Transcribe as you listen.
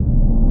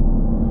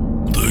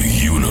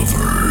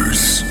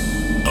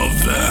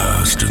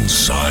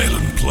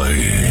silent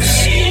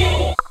place.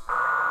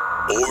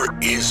 Or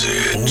is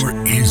it? Or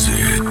is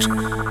it?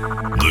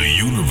 The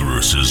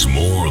universe is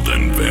more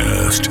than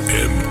vast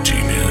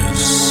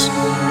emptiness.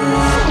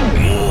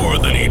 More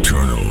than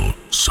eternal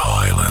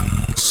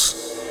silence.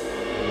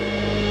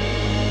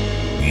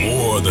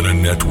 More than a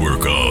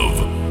network of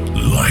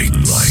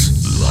lights.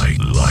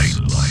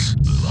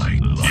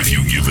 If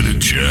you give it a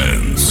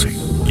chance,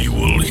 you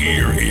will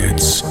hear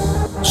its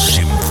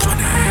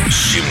symphony.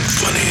 You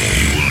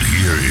will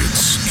hear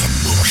its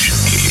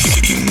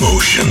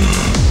emotion.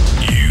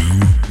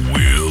 You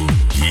will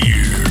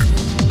hear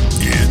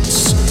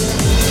its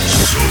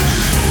soul.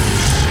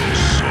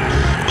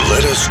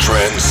 Let us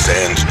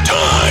transcend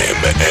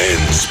time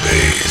and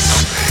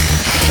space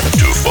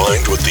to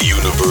find what the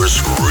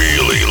universe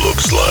really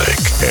looks like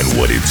and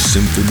what its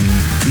symphony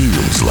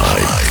feels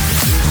like.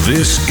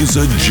 This is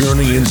a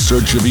journey in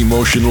search of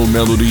emotional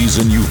melodies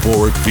and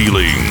euphoric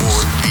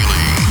feelings.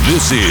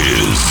 This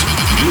is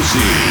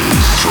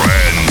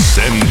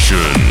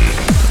Trancescension.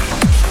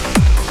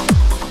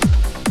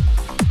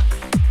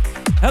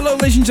 Hello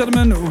ladies and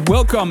gentlemen,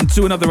 welcome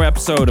to another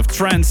episode of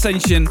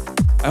Trancescension.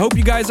 I hope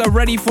you guys are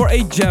ready for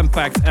a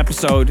jam-packed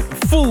episode,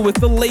 full with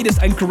the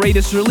latest and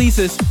greatest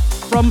releases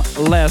from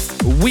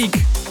last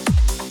week.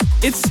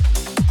 It's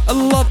a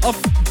lot of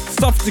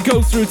stuff to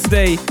go through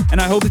today, and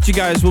I hope that you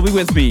guys will be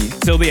with me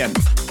till the end.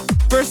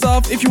 First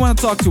off, if you want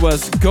to talk to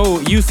us, go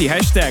use the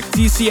hashtag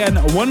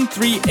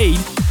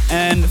TCN138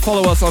 and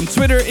follow us on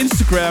Twitter,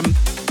 Instagram,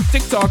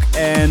 TikTok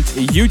and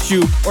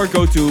YouTube, or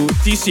go to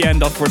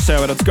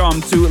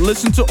tcn.forsera.com to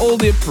listen to all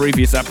the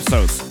previous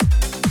episodes.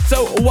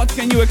 So what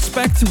can you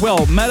expect?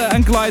 Well, Meta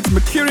and Glide's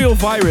Mercurial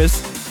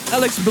Virus,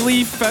 Alex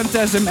Believe,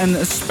 Phantasm and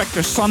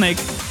Spectre Sonic,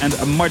 and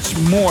much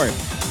more.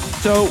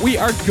 So we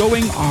are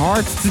going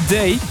hard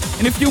today.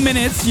 In a few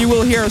minutes you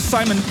will hear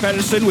Simon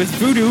Patterson with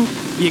Voodoo,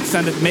 the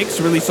extended mix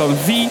released on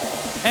V,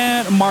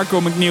 and Marco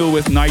McNeil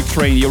with Night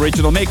Train, the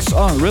original mix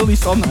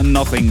released on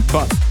Nothing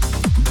But.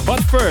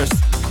 But first,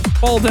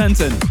 Paul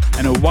Denton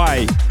and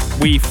Why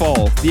We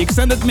Fall, the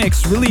extended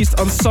mix released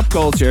on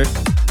Subculture,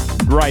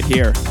 right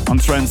here on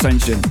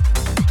Trancescension.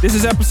 This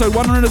is episode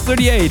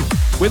 138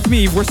 with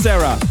me,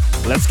 Forsera.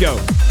 Let's go.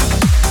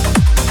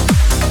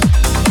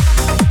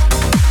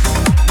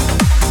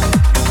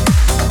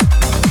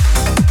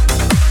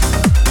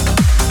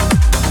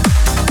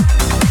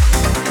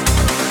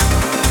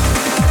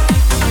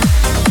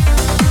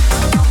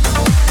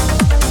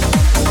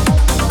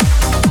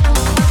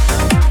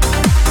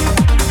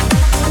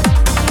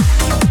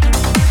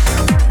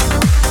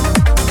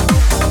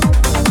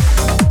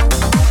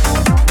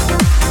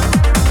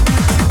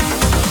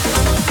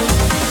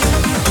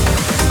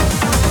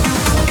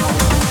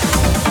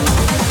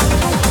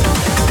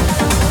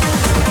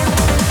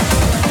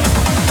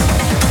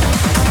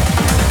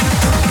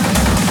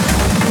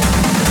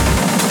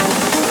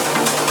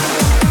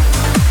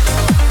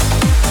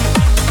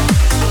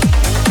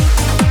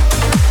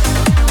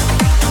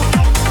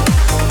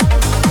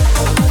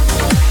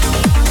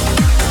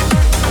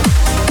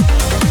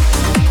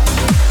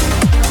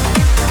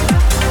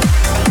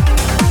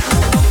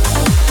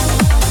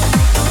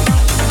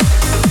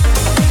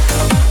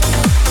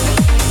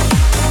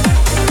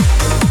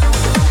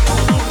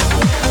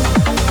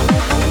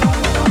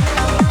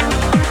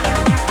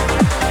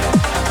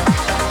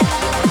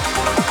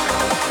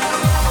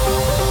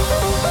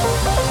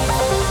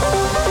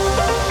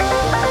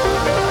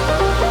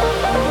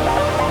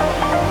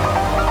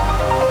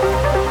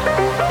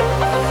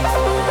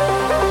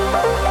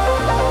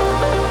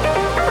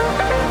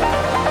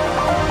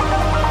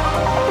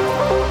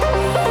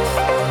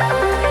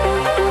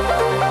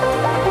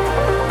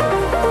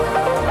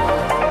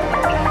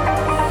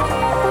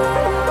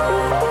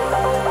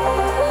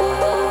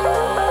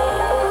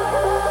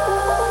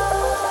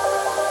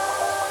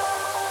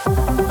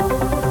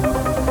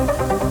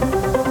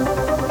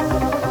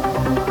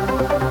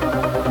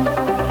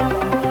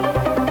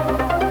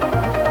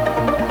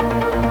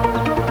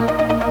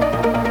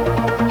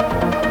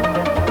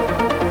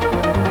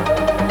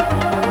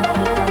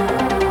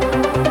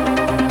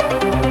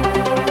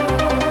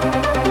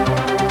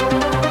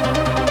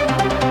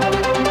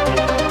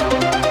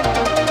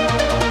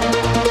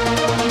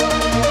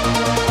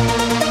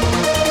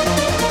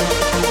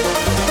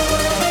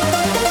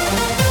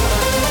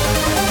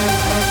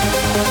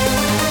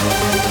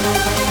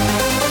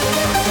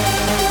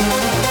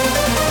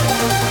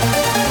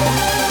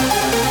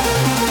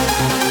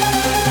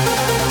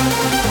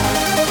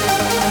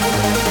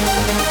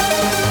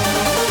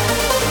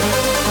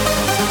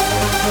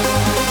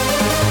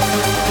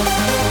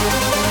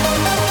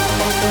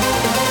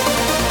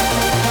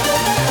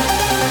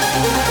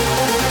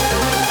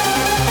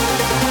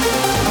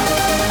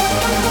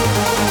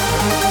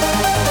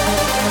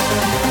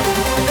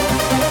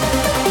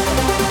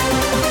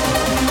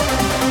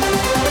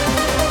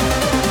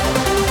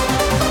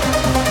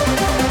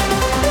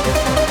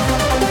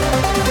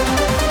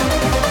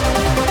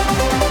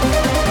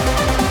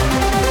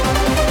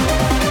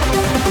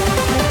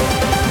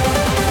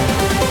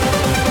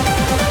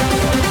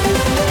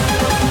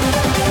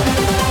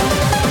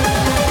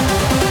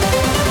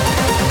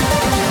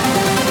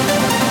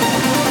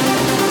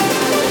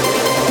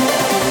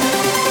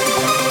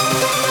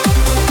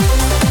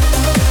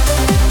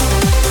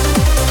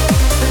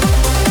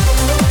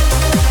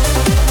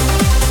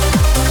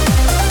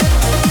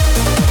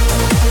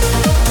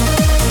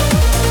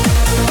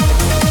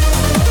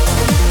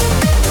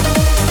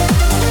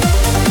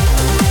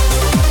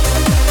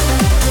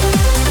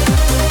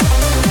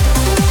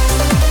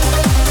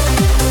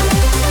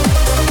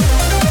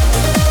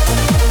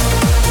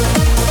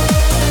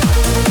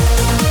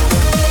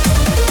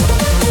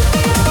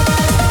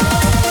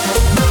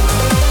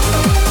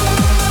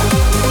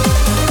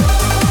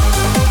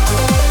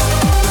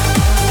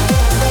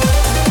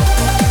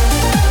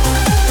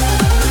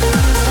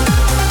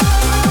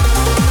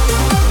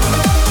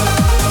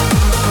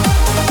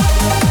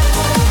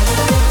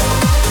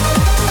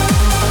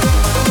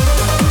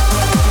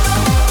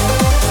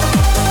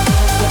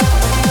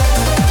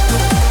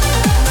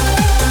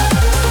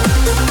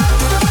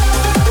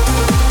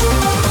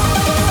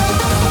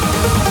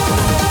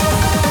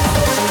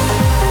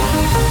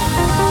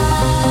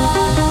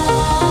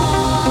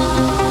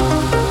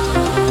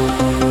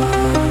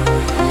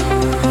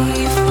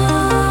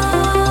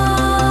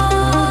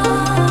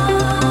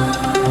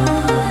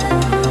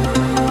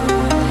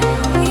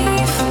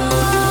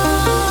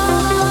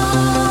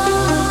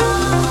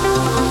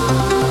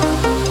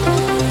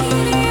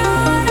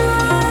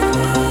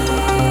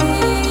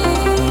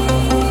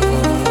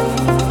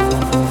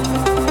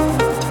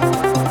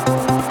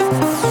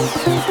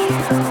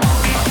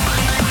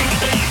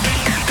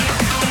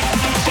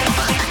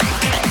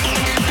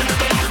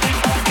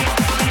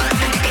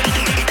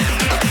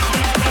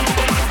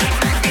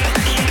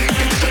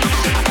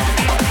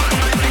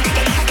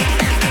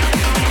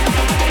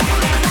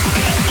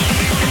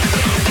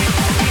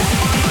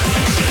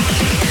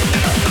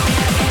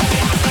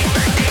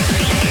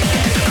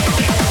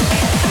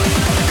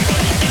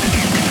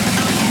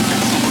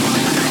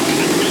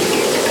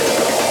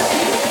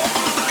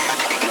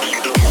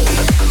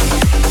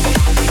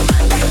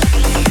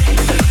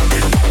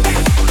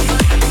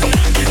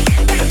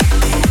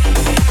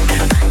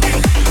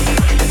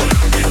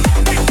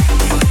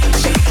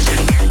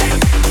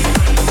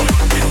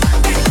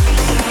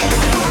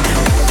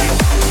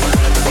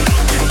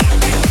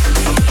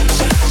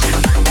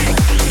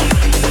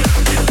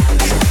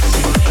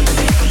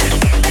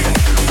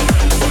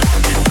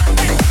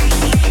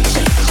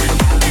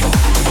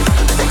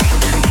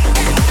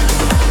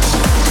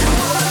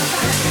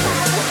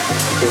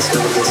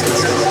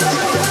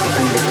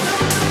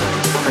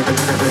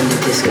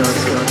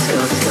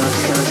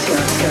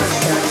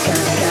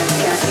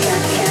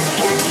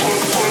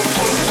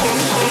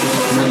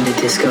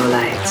 Disco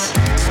lights.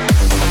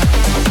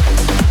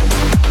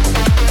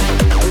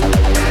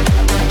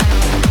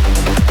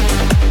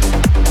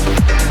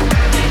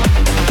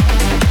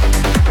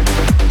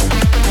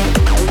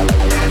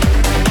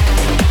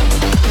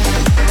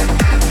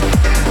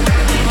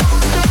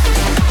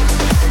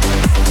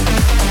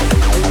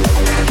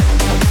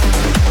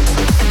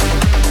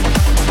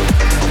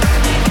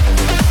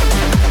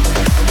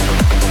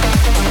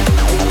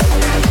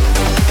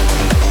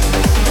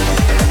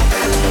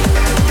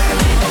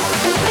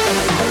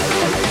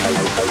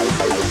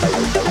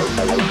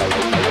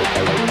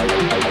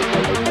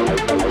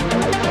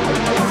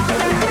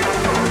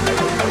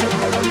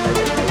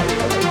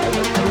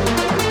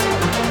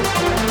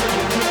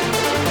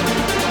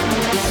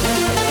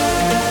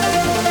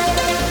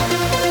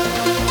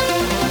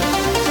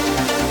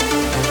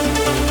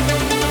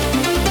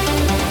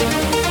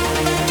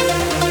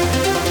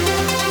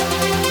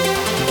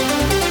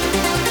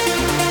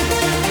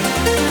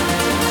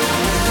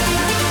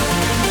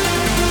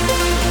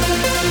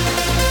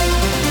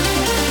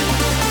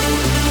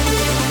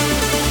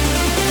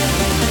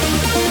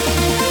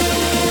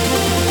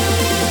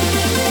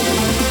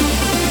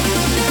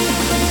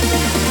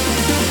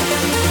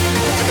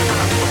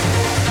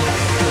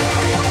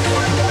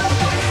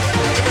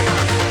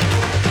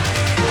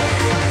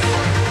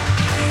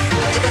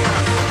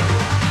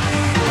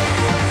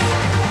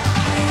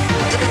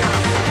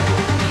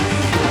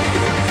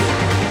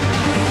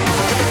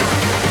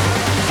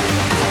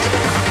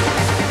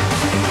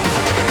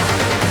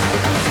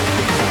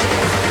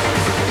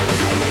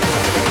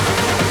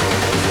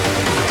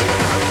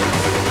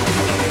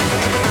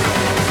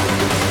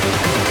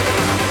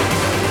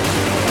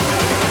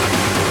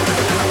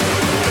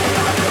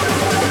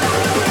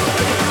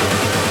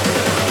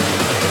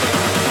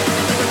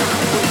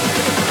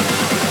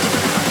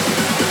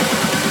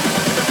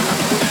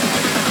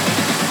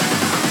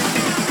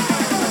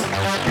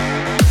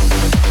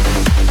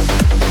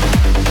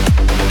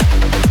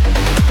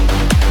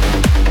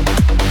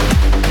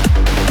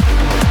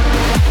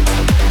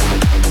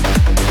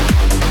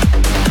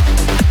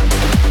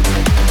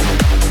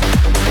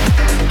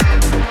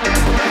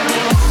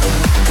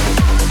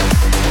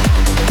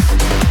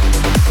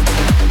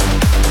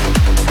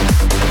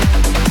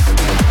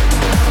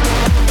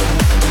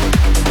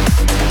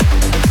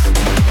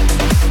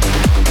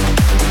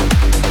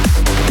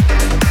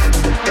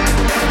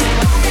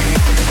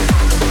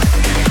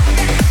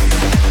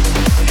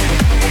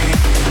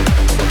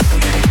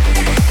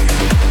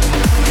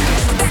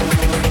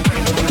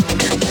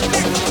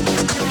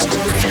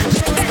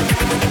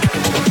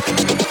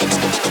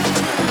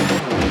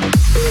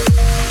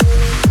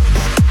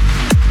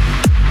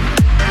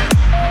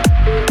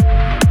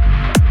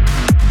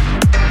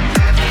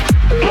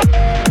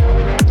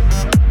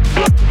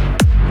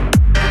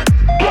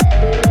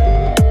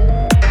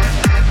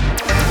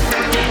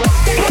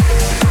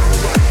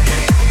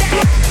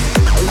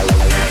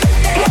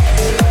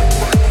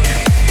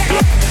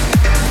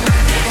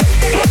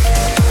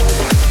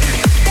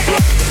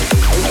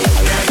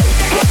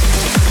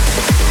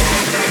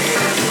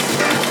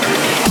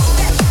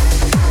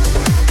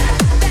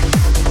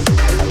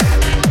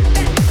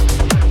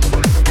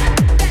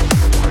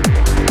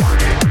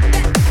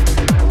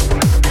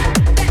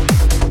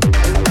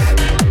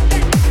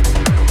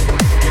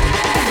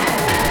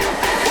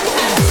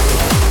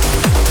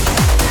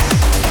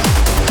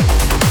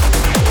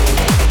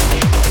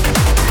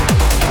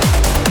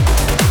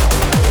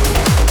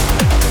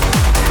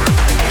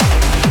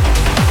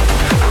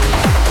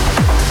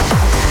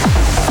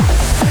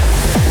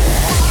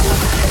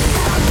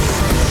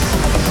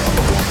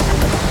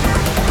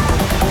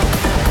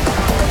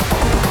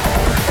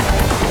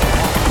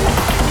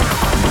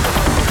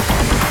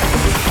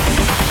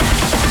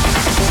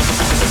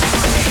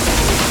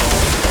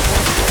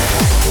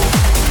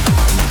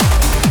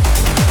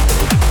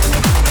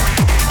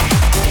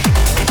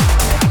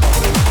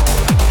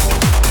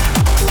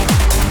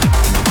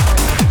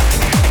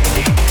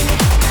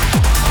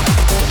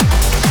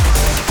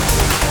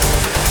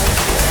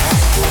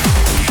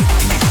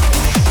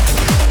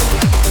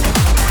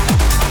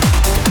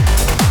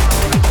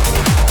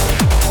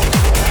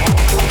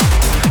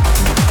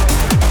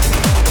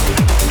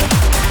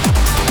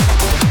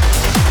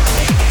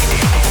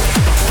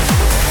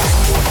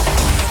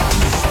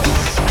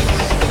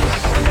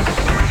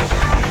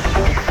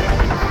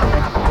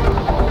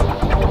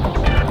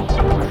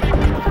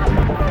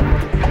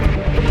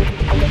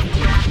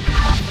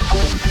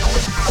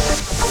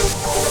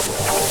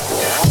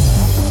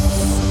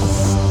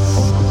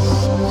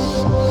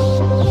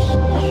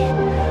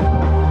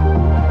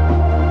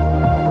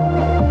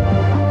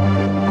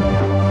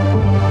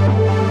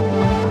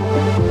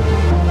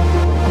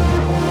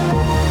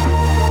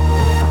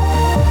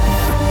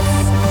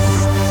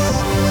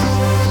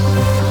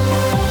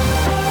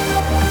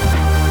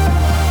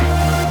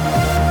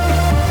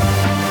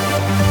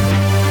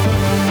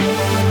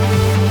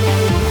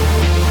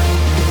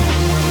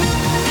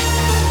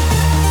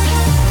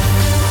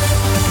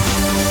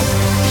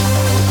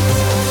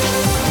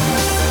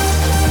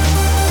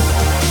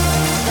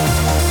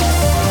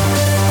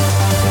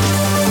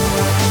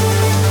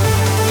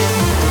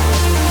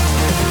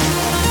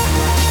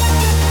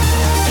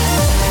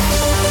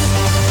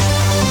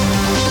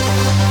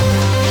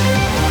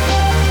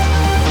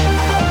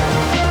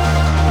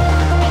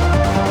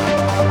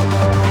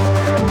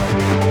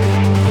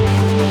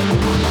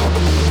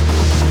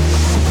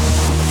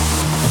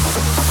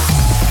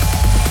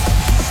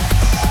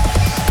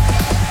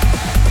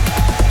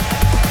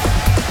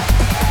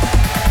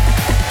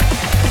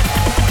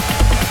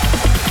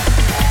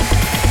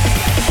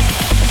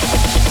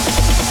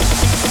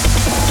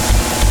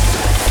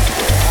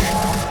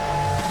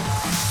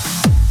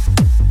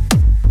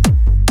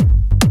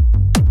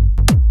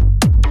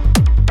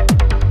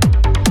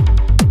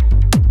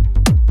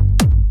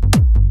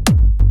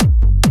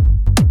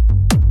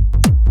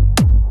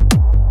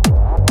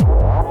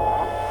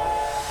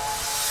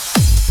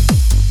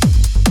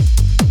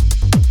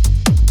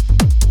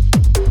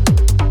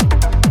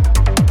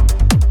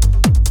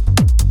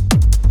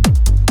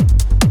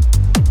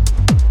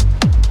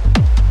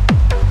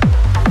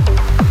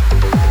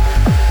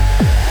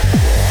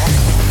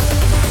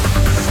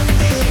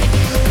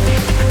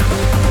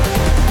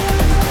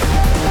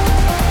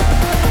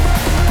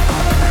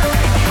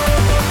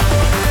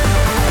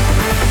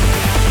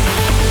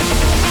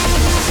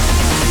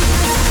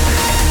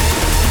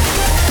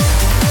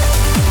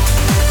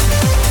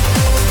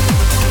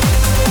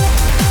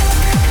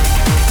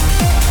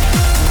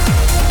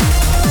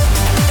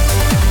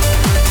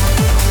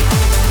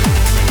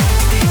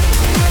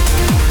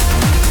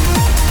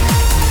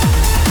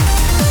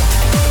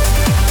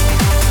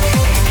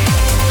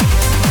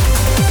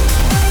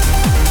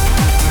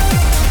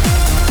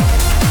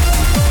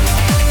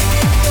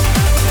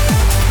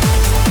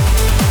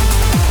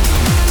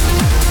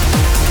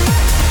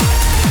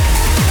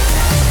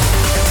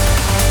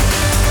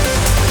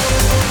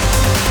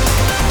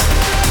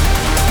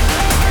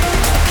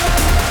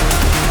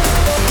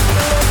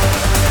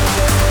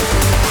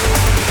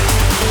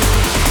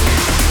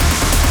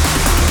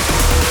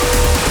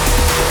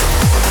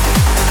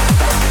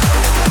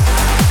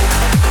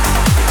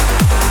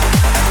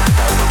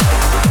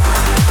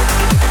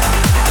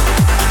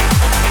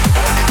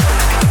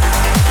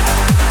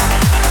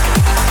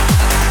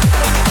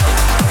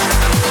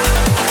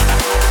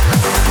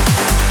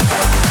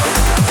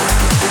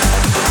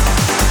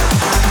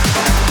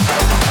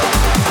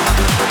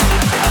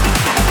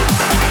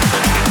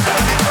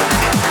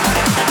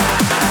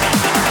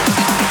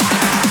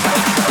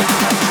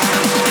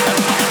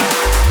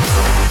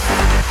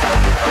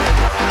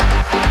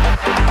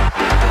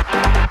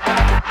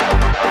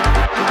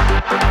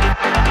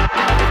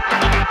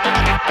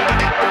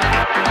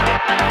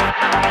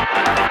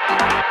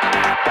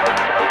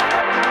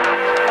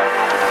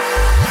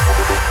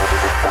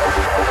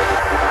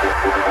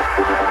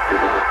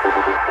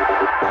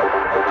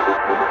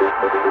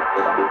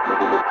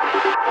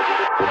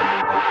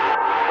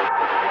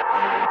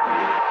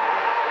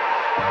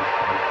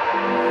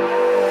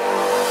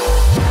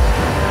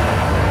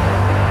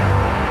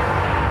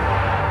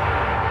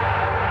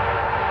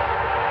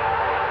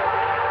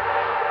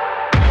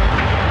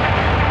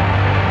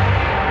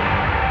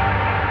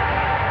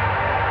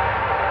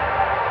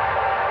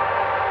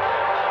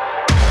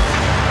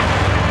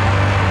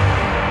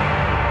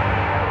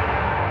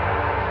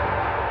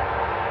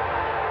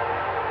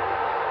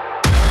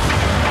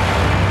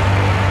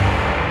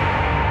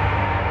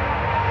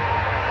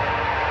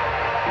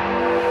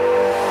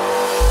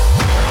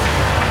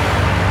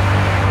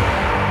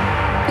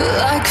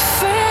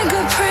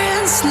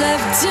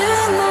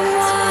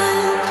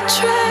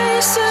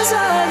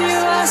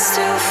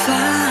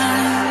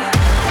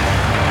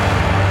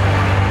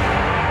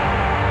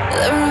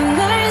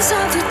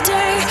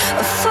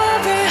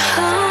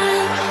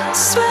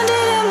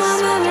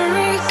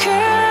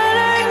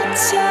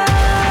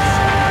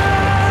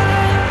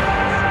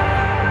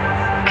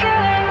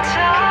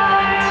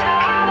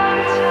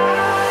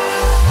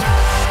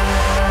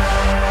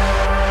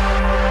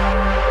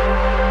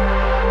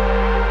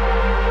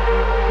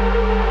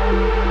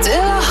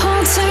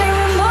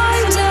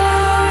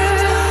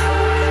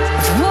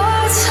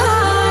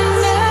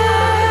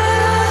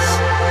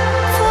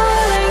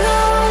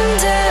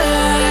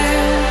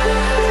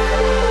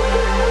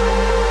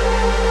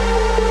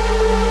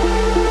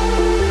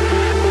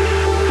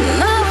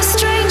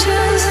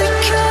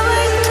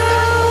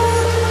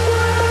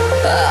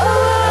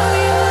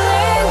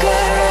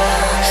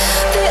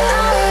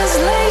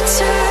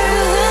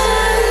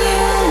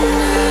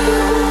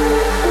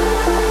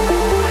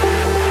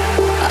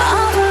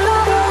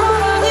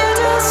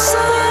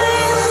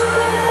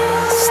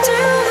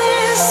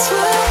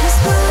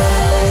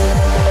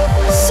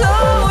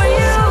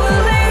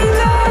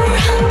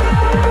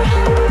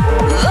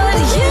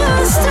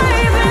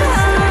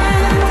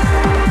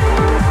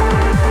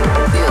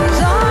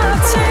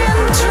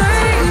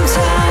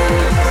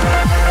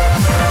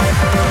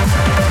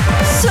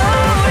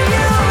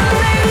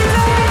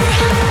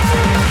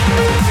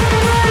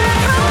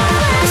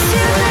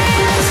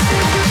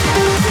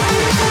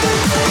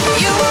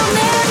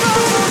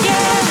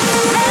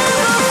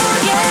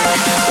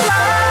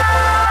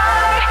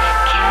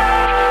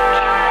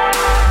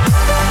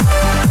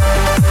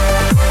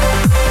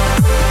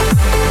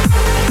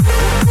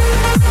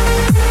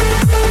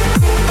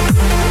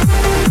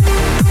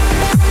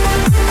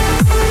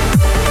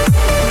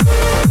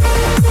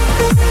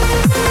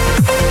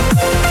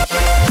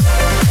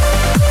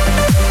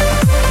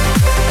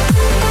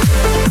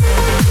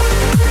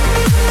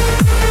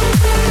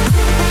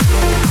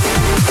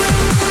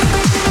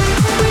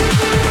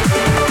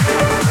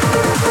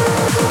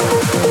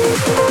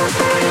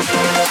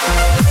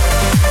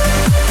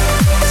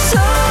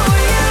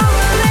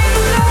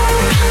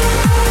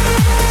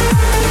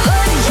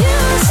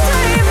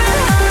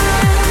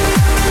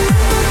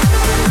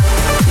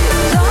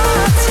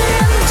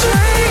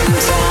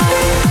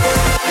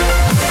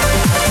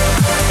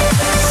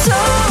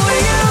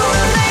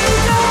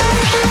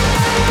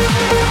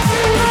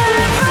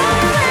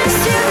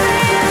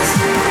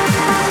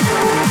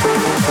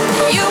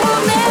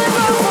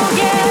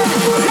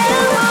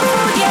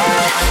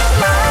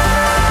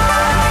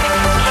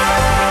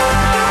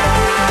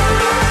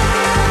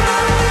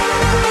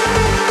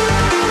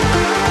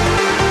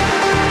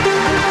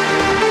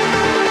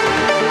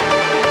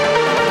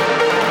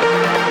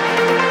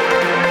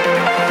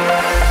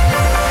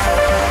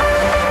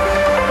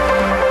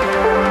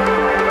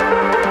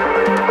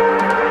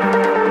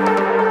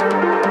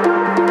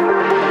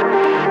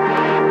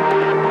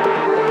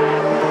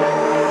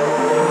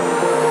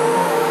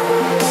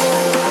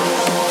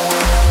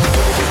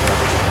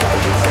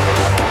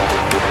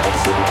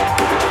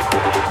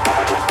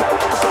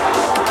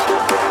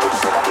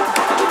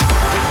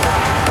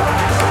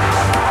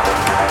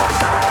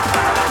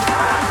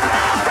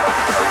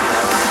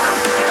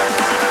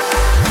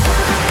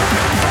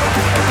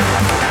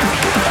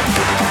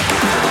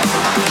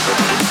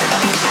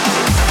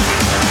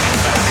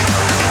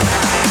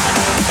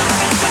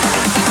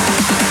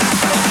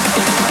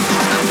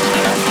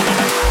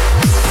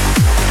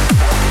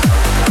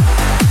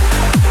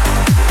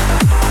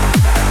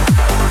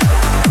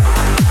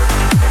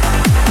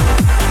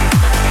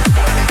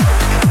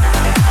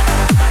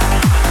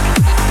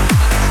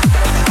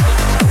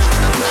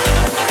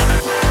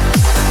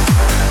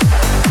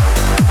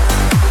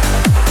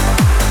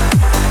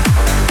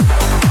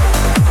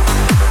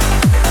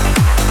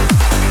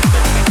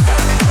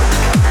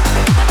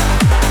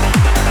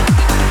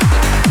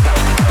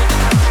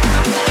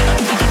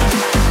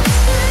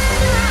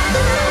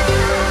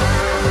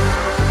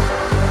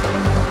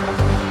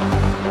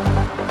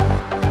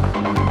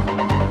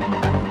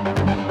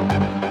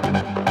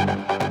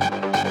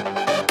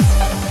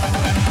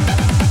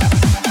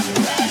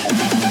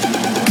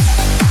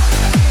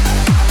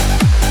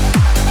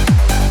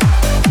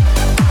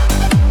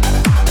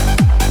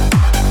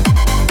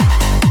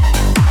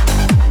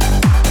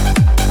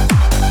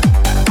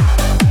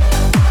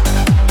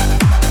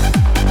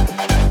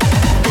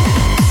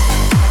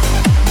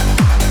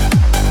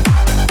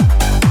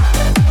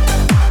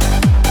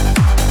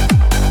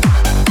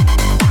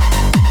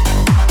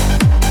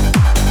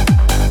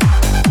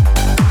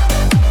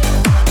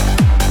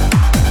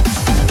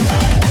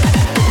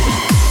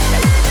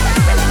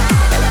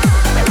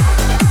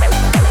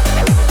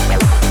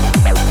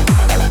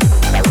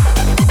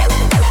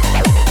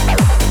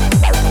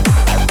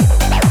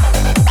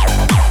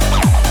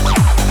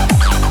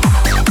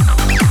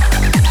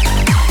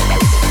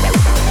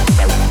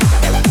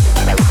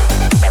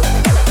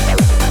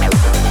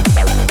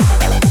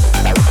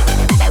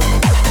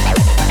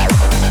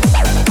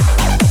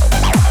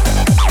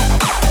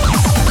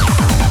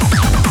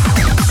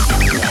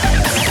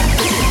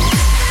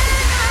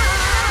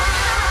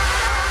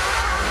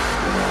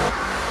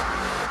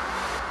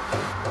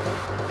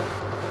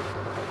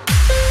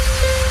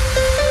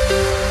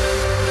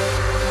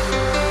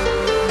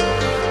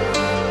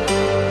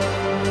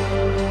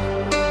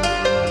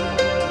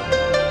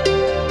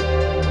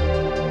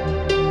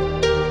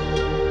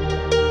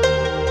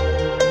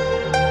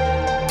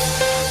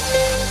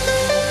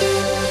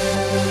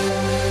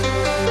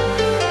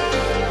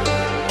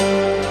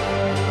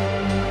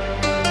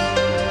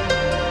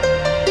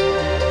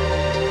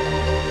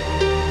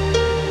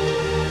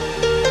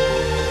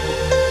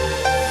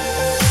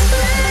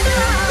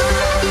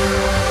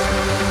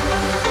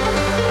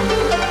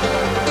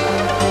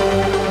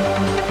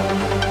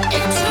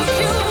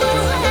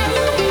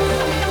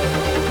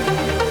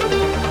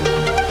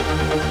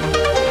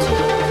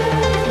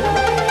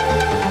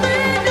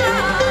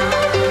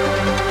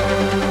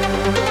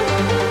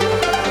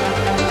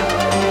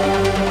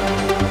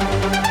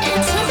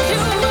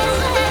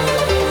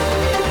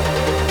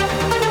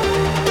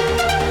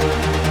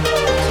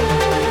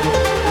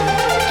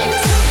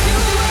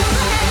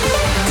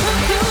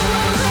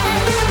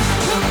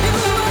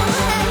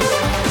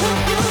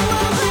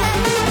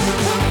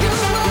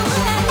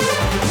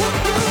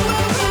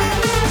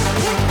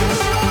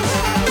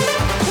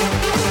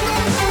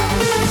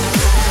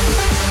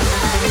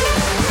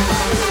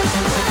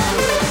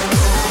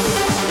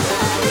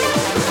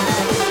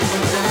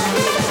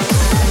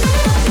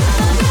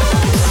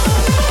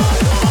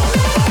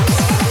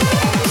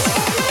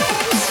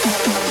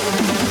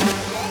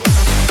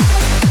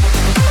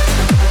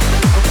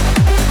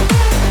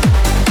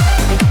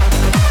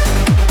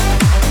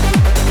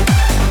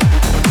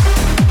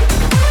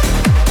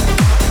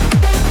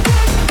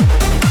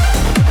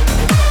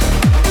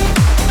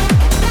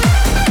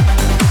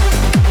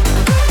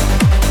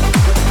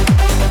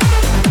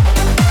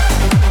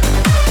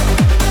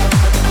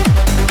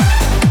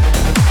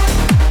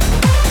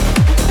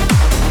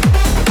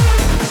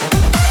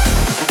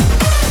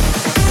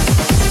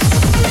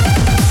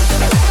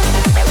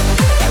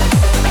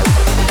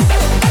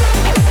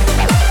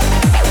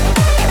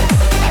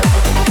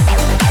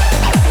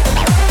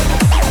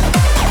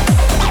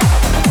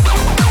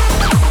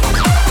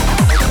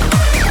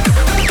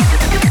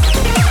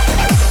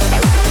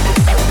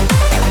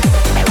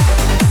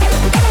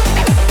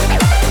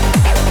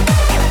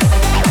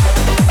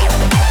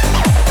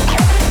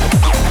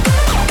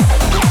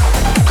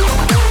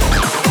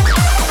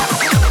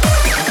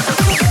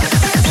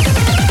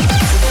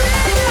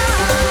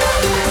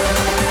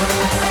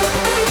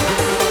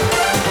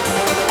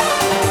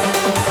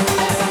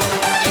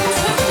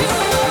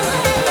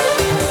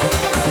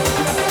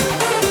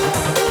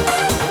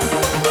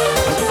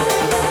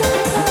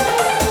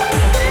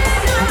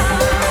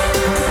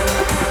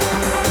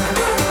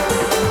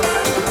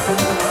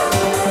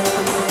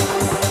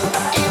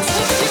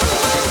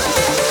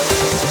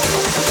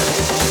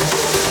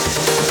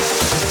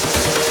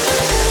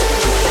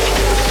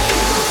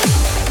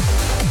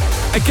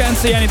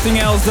 say anything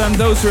else, then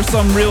those were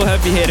some real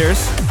heavy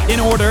hitters. In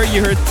order,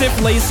 you heard Tiff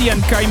Lacey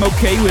and Kaimo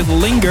K with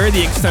Linger,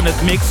 the extended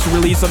mix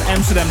released on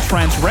Amsterdam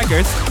Trance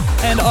Records.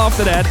 And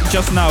after that,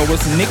 just now was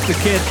Nick the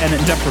Kid and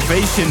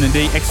Deprivation,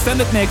 the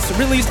extended mix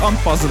released on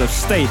Positive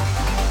State.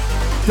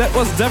 That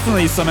was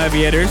definitely some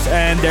heavy hitters,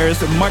 and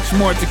there's much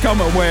more to come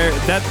where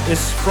that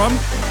is from.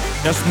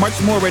 There's much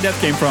more where that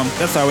came from.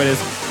 That's how it is.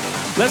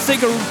 Let's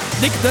take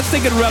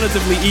a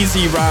relatively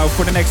easy route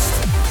for the next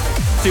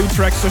 2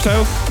 tracks or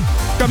so.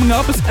 Coming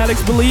up is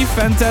Alex Believe,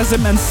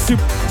 Phantasm and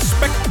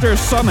Spectre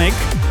Sonic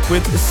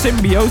with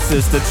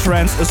Symbiosis, the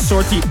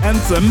Trancescension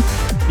Anthem,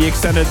 the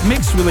extended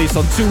mix released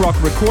on 2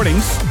 Rock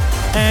Recordings,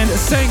 and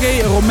Sergei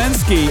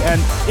Romansky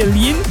and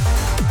Ilyin,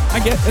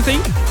 I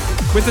think,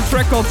 with a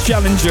track called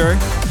Challenger,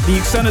 the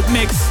extended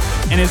mix,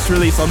 and it's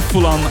released on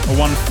Full On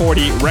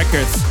 140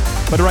 Records.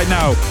 But right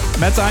now,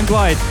 Meta and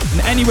Glide,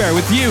 and Anywhere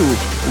With You,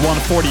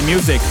 140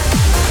 Music.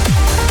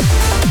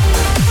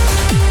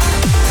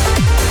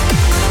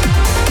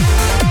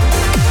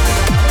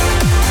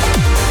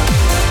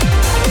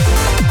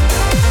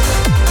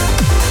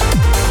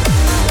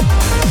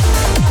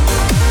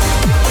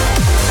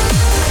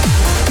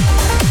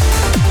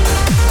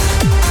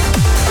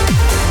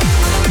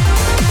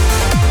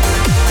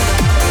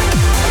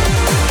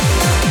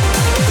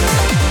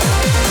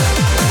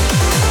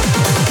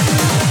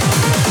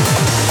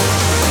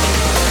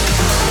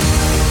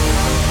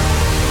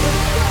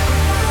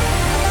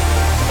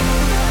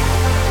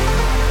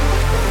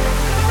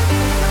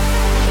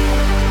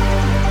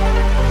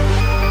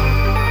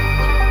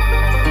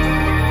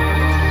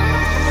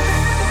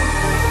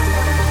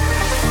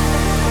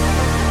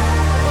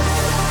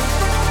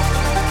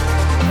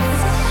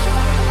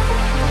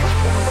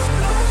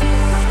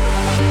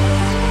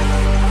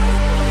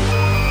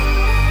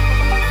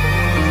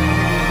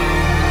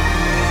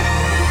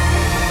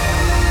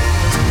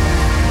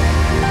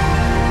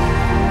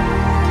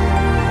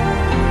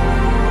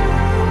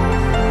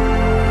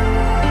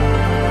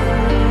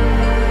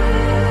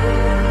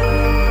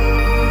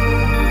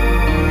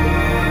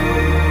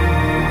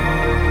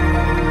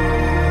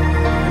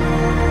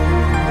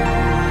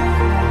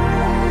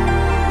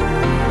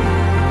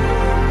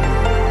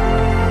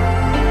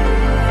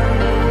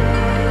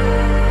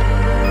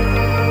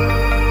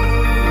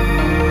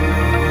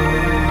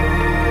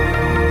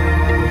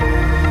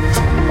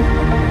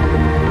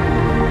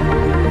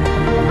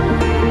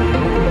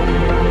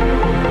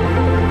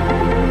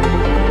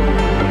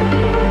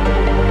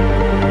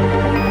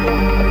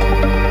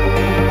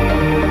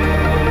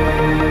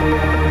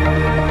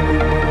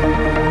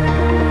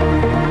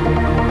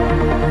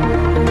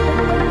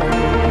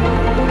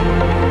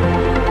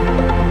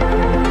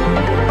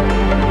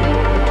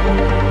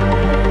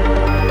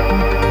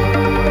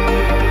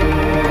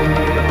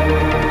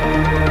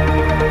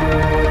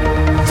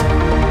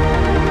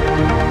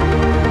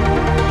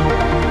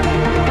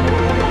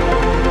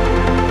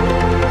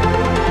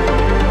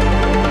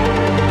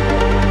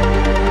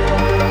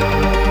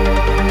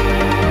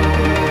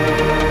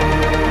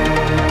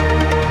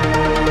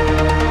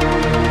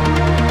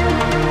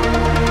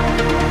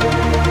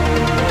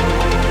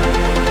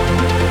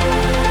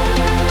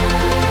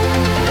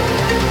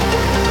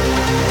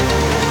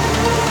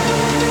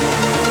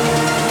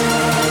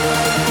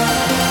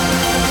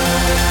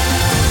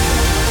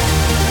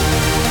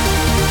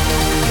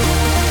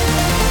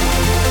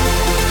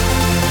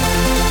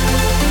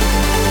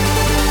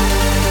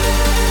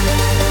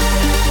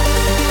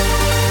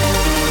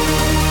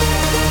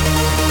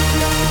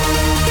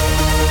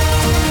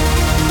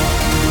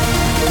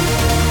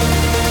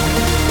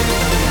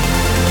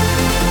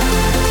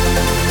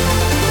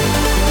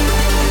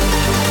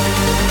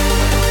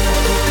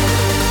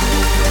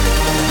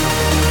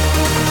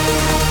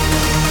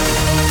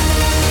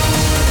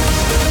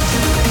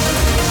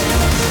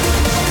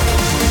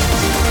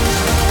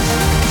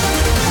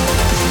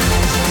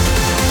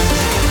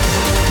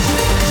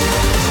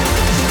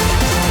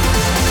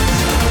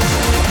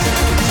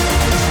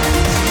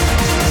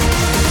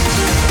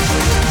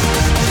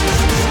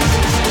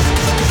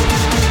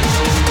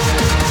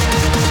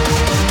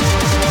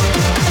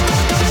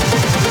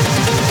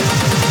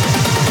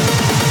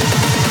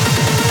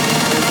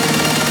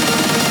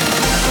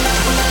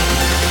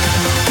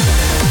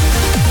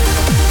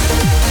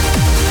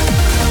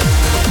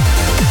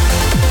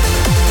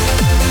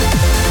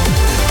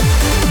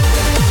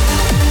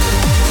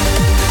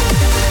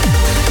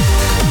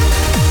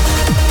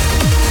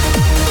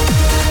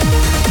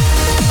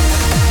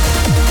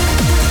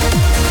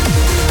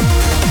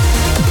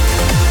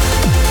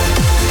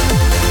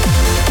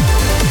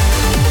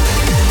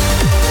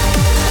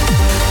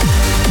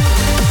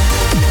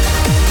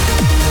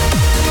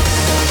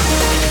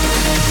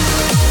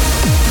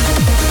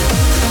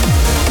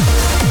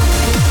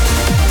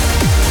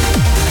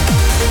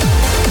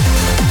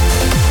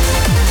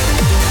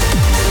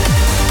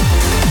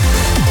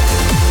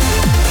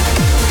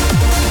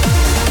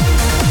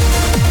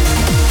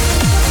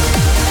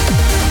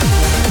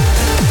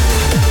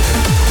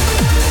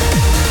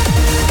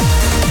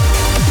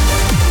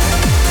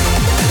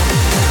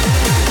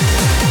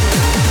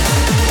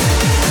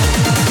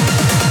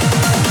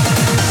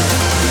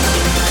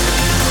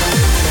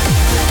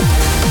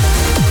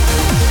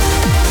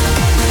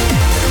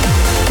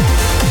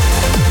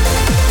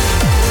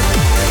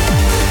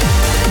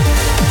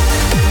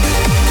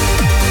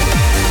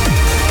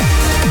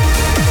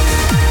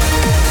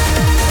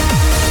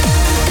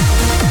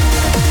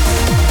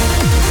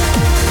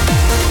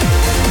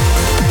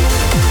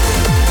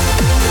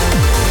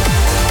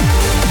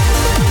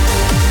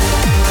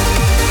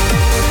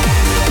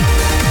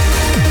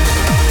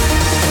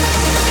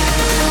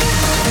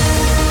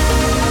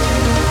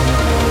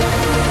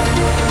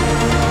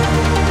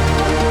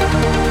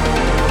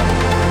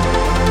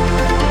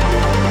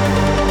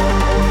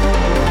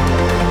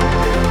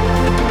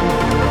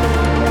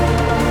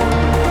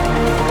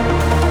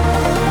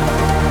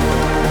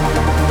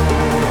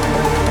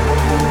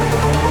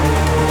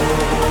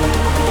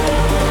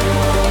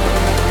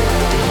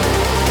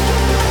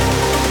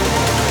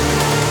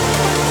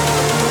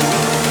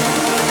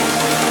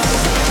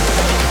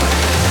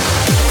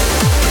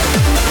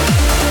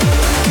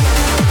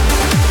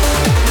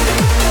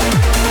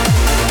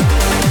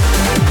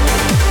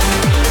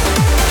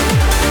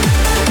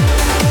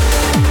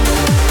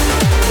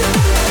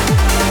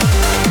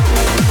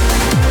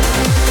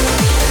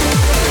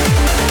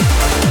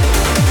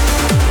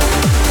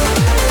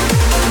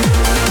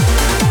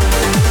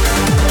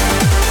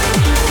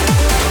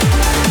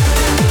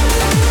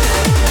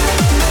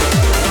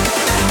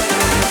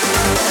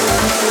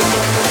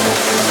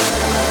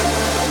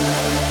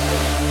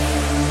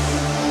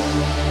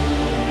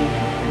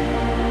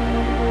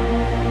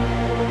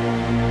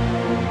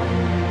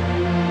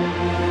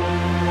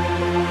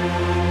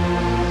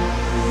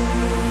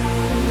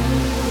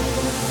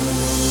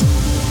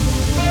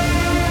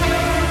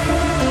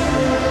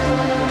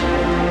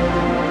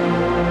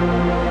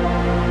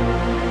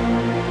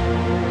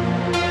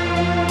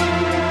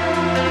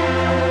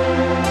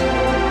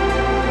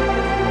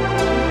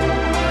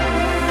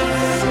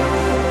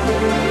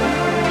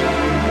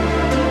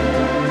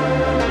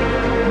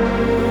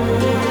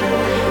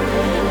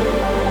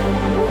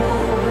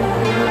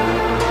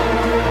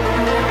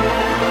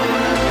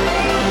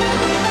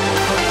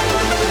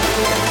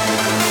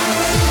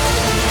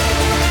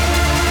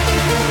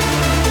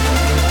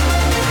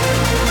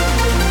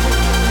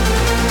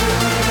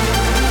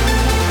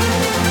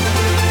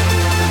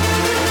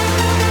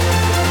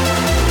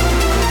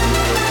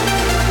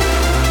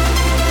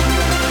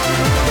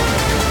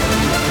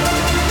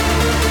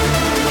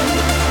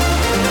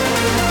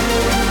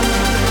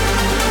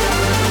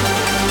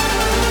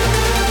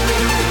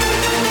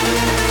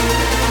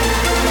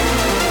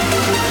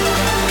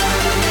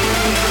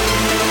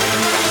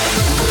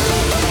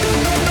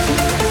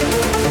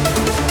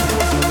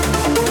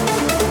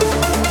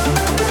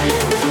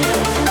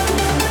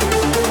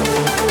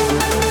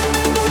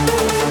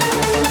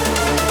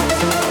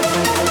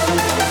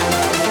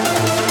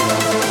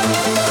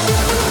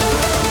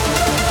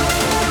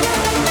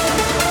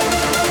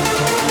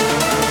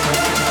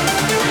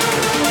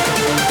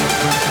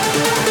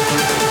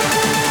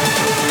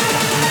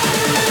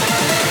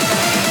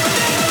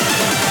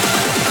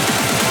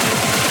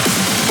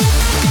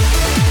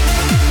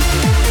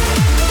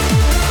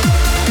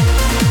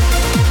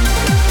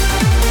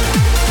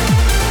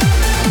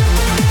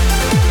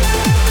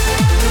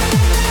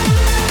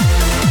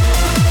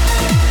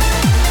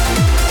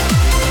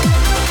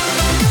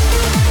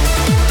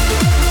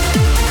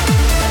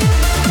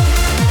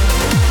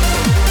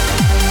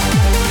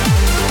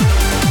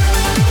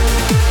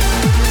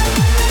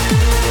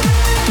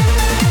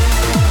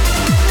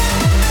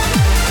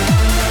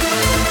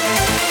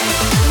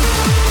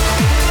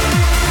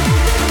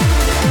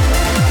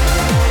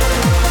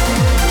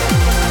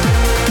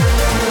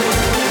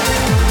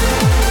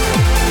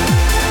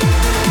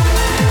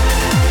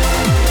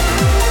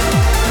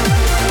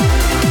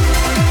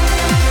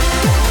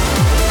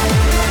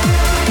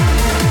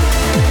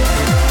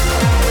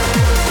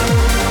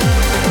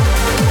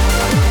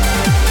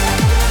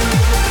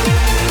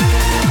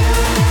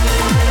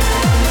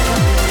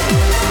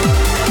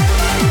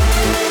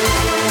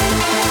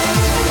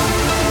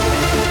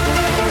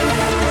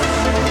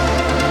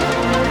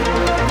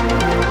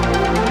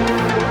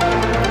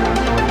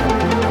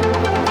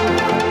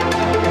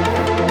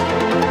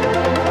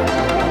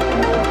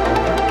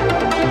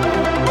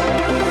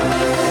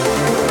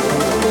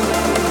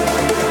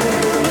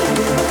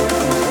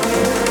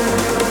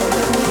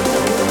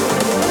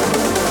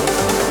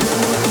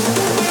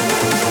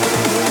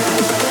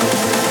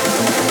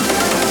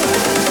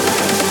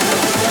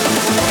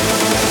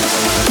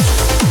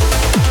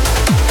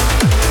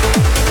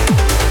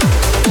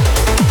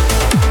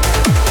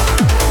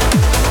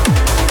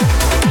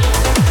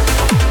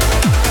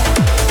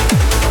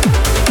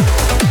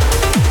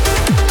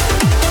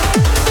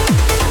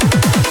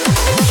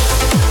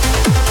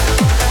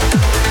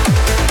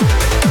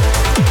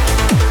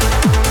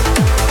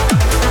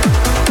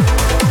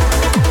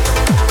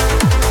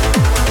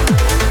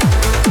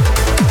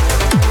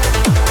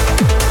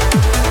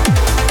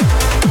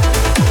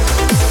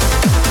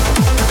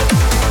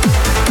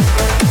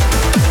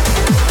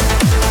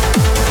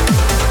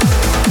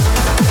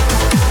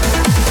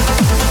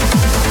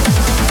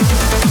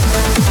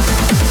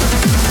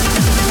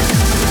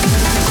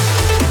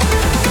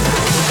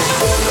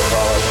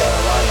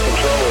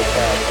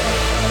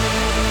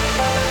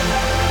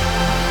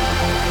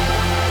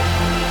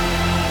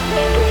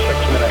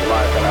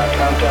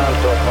 countdown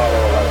to Apollo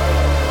 11.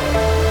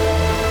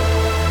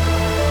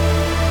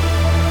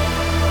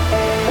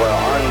 We're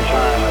on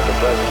time at the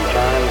present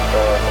time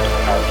for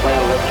our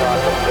planned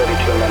liftoff of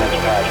 32 minutes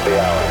past the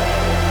hour.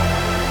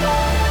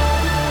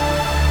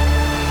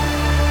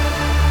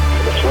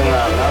 The swing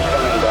arm now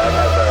coming back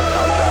as our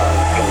countdown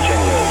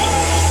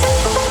continues.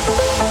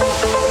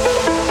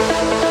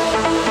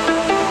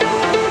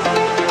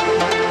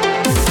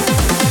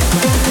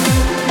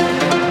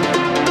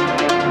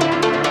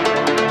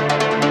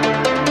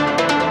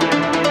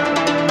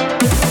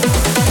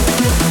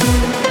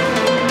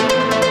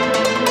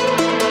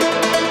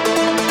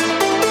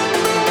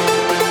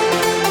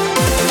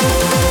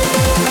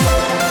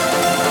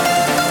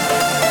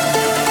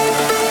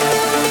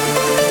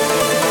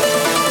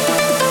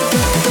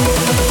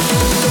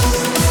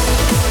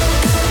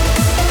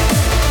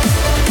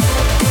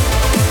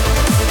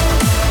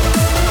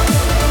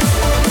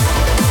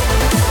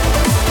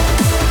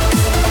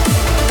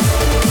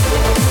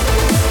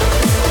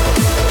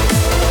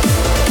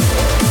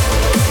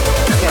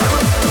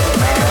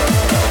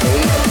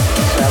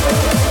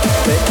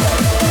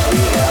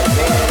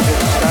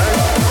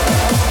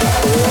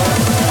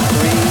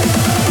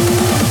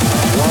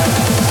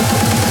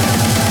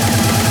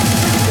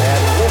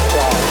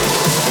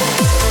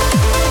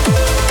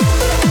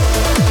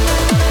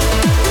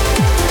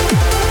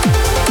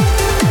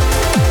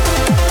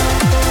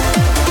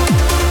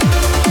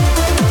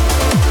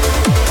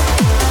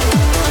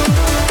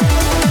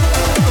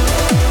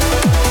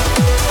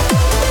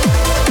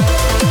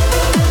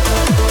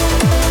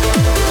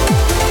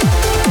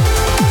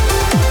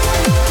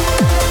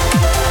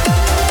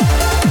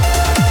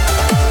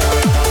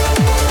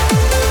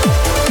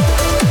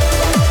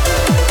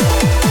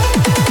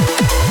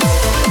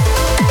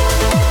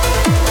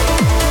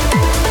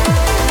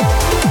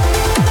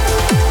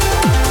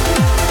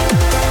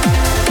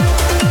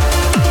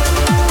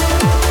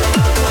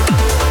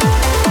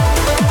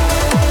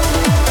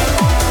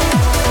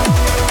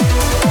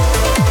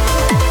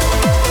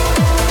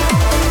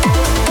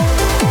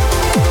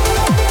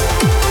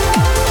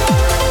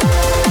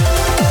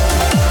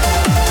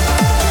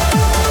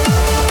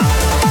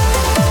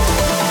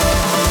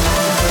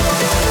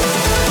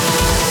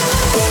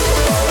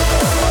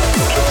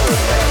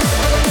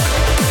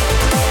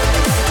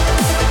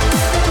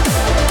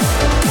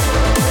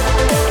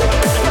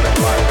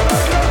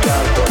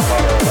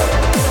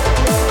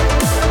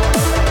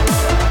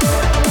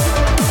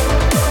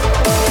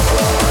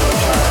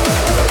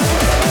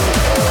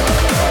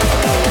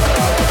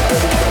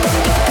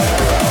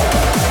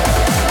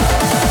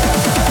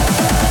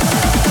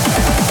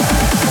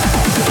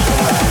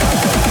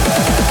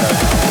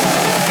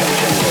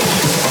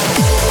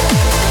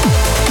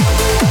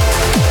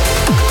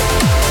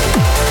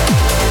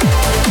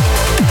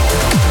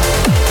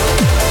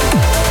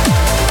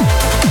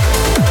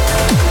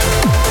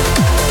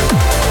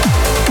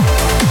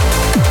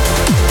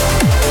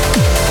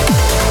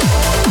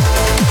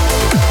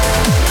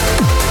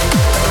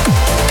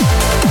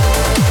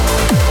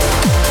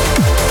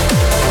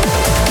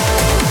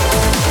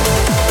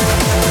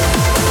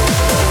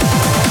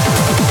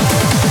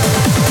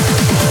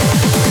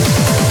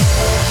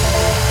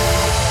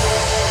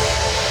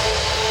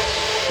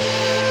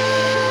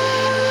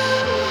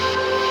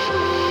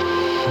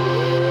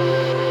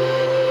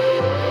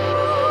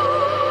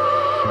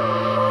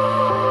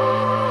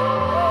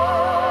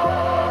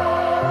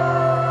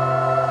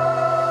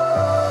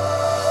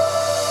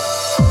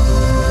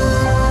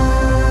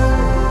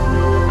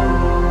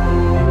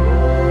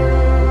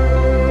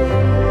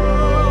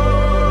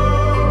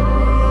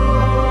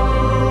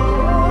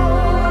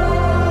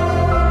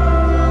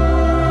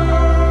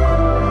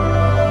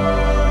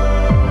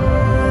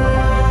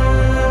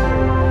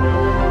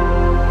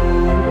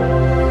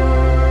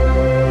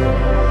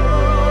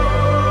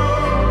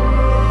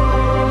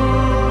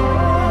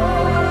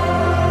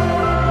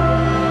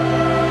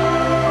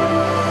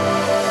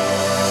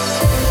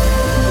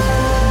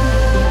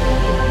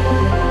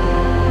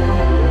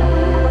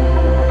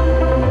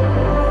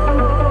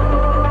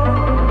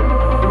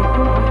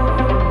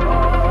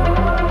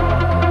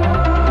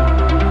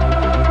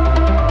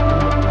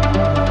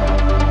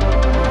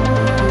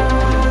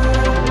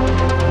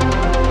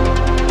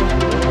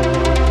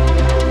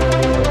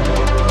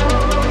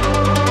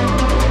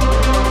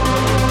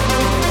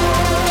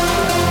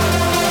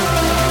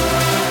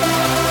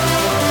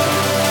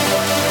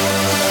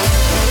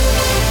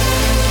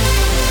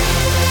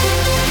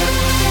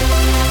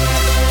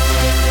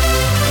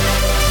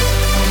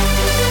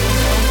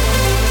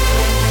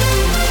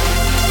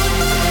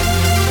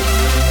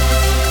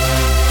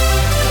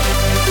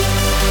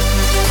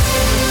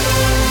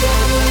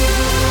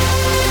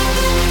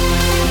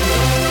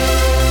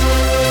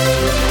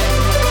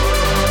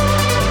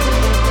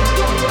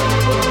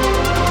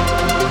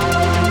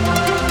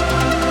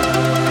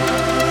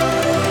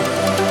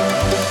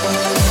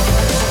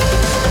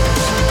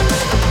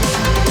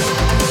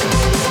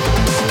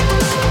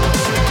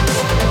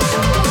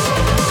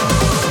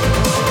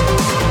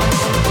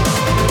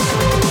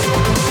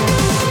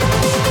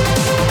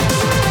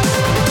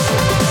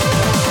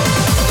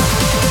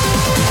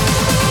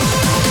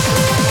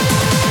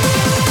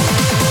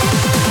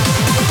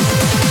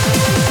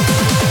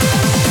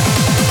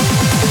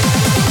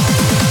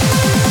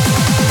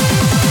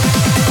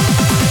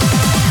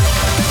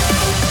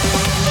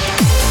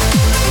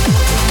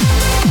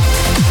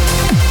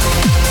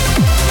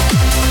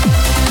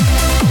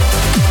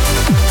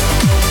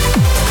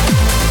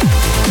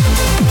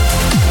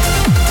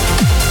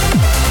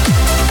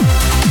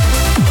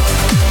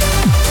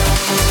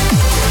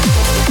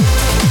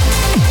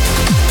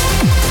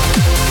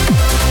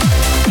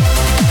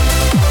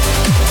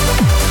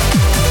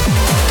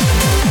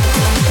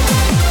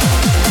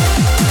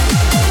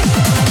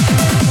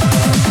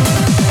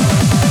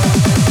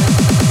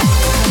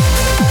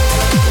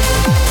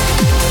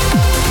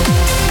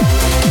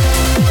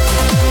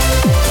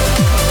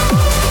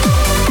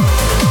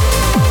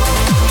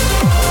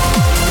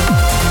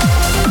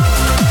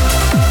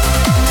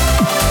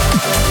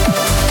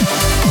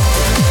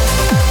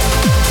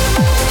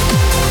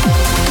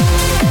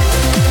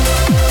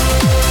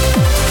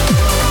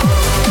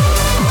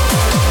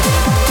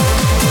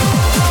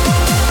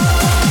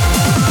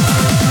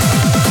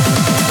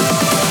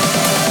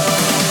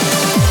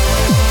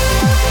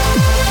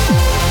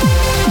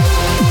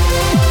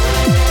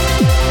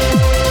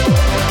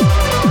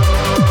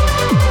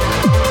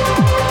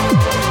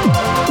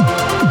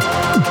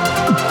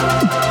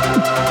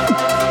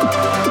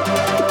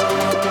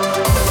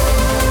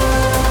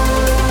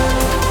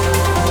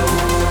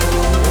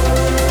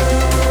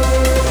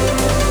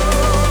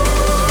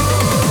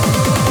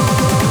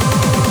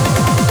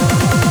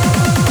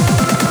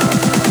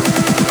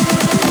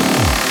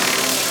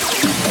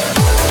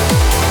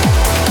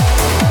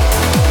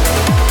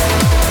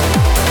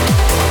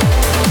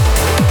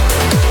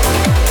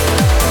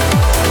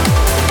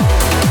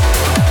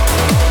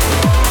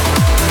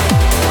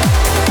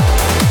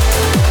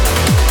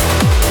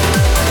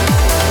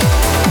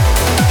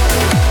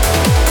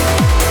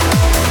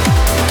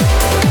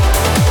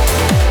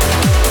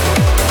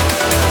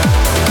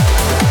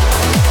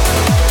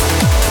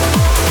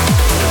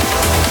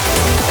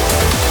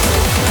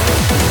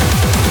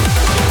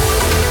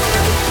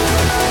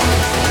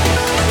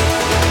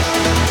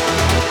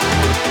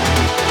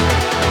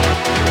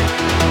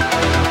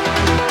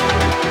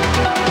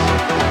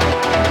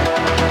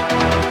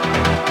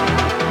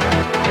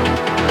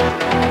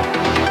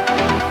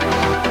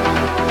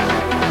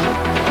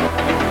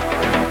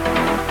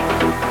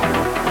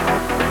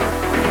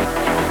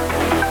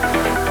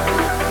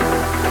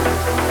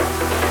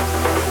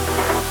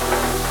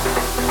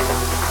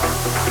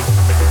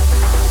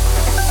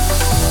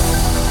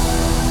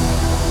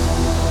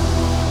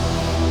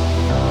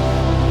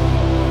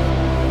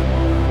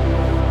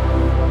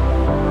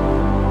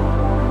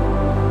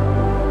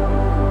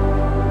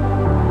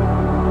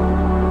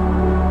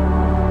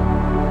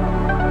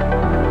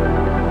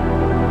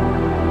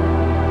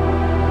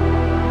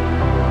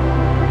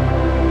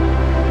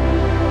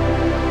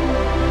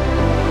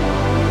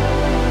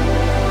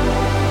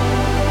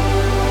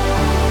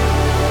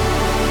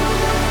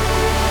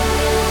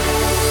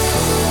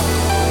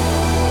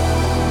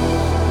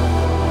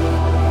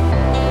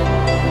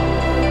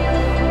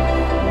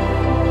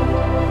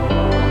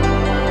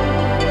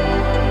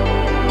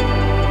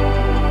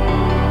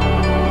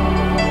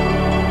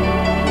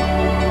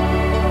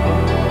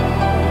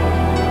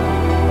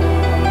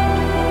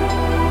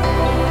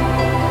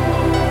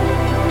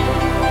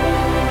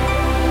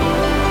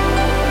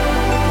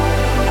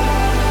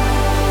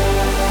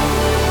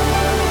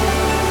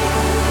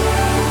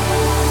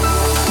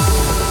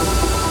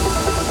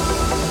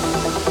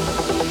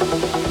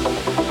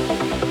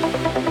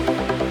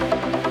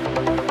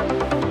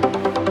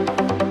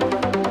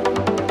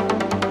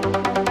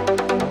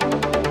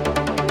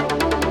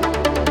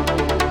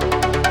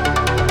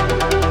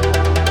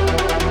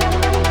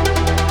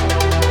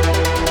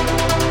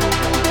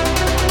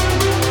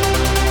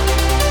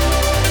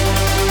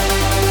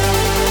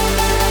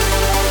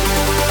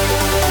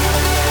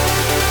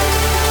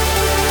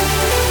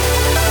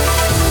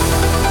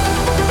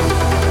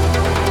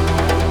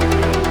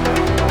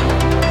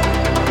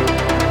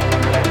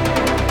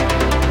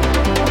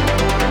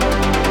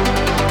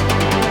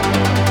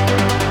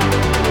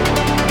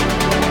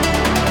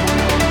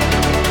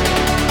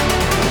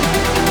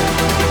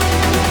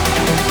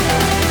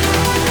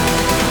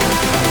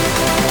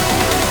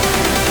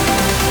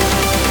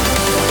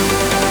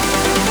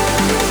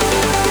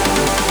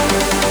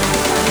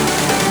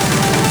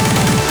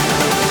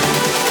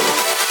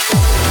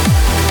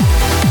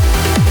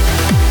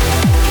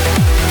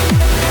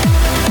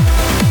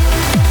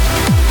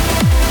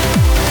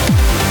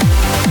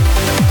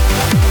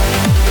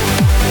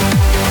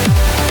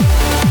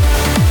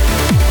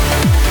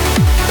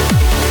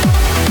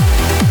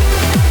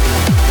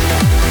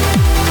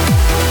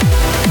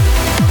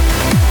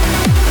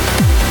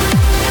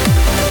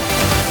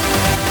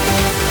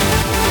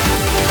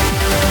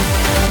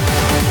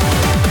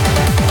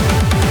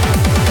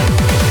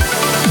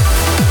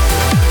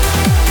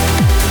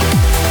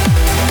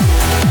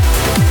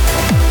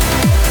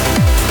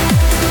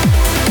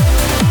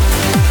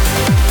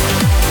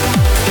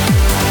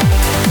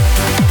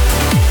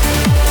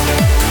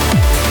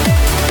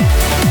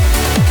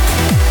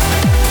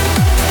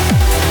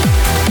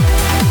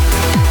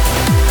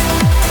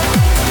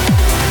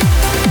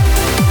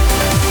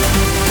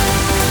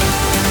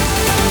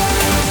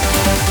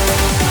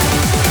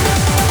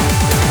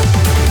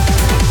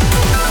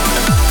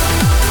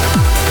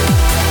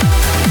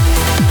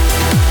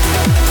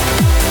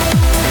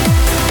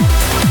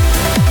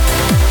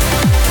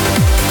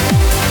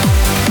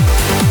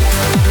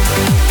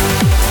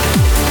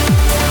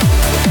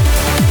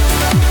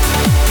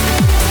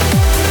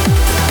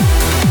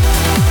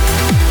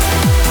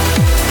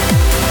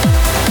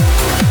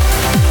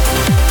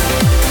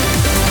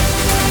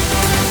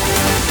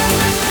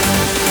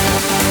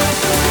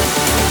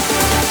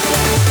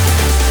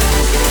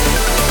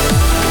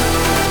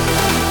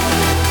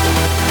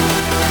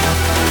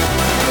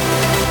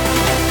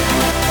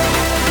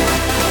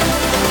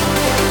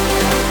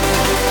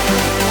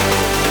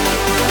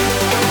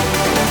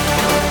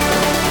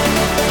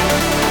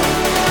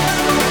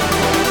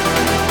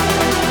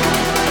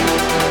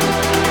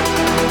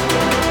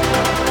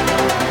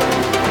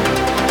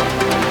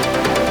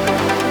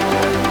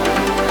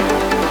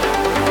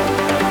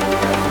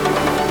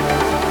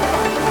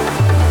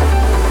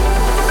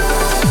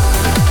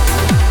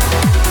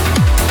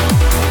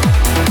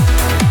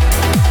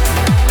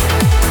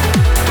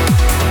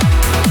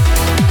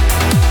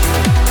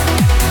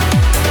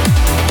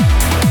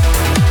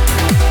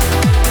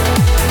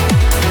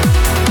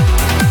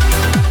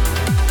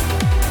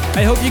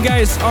 I hope you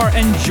guys are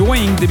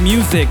enjoying the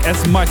music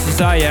as much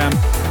as I am.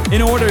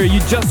 In order, you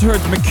just heard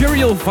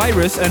Mercurial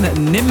Virus and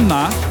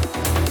Nimna,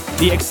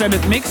 the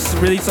extended mix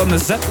released on the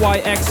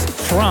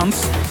ZYX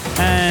Trance.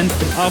 And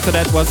after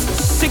that was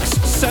Six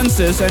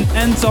Senses and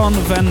Anton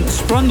van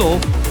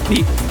Sprundel,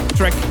 the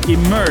track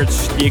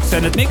Emerge, the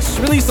extended mix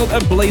released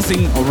on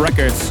Blazing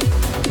Records.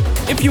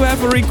 If you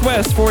have a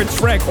request for a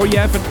track or you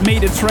haven't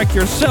made a track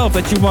yourself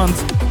that you want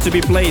to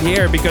be played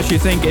here because you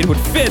think it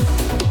would fit,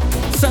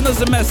 send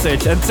us a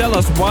message and tell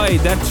us why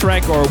that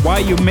track or why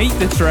you made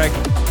the track,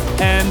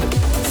 and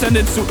send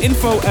it to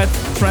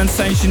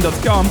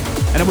info@trancescension.com,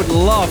 and I would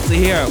love to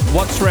hear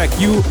what track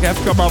you have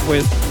come up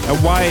with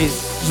and why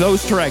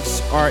those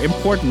tracks are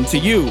important to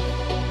you.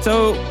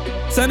 So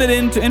send it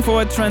in to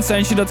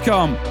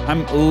info@trancescension.com.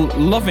 I'm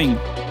loving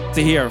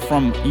to hear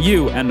from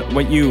you and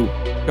what you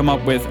come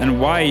up with and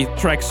why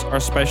tracks are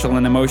special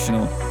and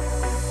emotional.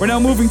 We're now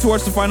moving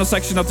towards the final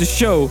section of the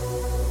show.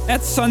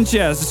 Ed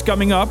Sanchez is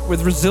coming up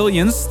with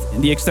Resilience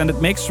in the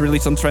extended mix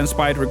released on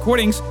Transpired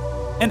Recordings,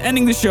 and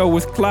ending the show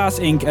with Class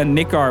Inc. and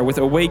Nickar with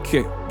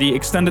Awake, the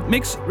extended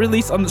mix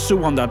released on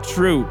Suwanda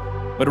True.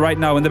 But right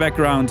now in the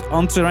background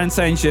on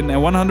Trancescension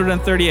and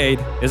 138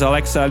 is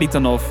Alexa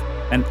Litanov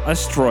and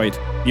Asteroid,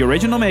 the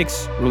original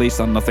mix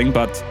released on Nothing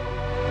But.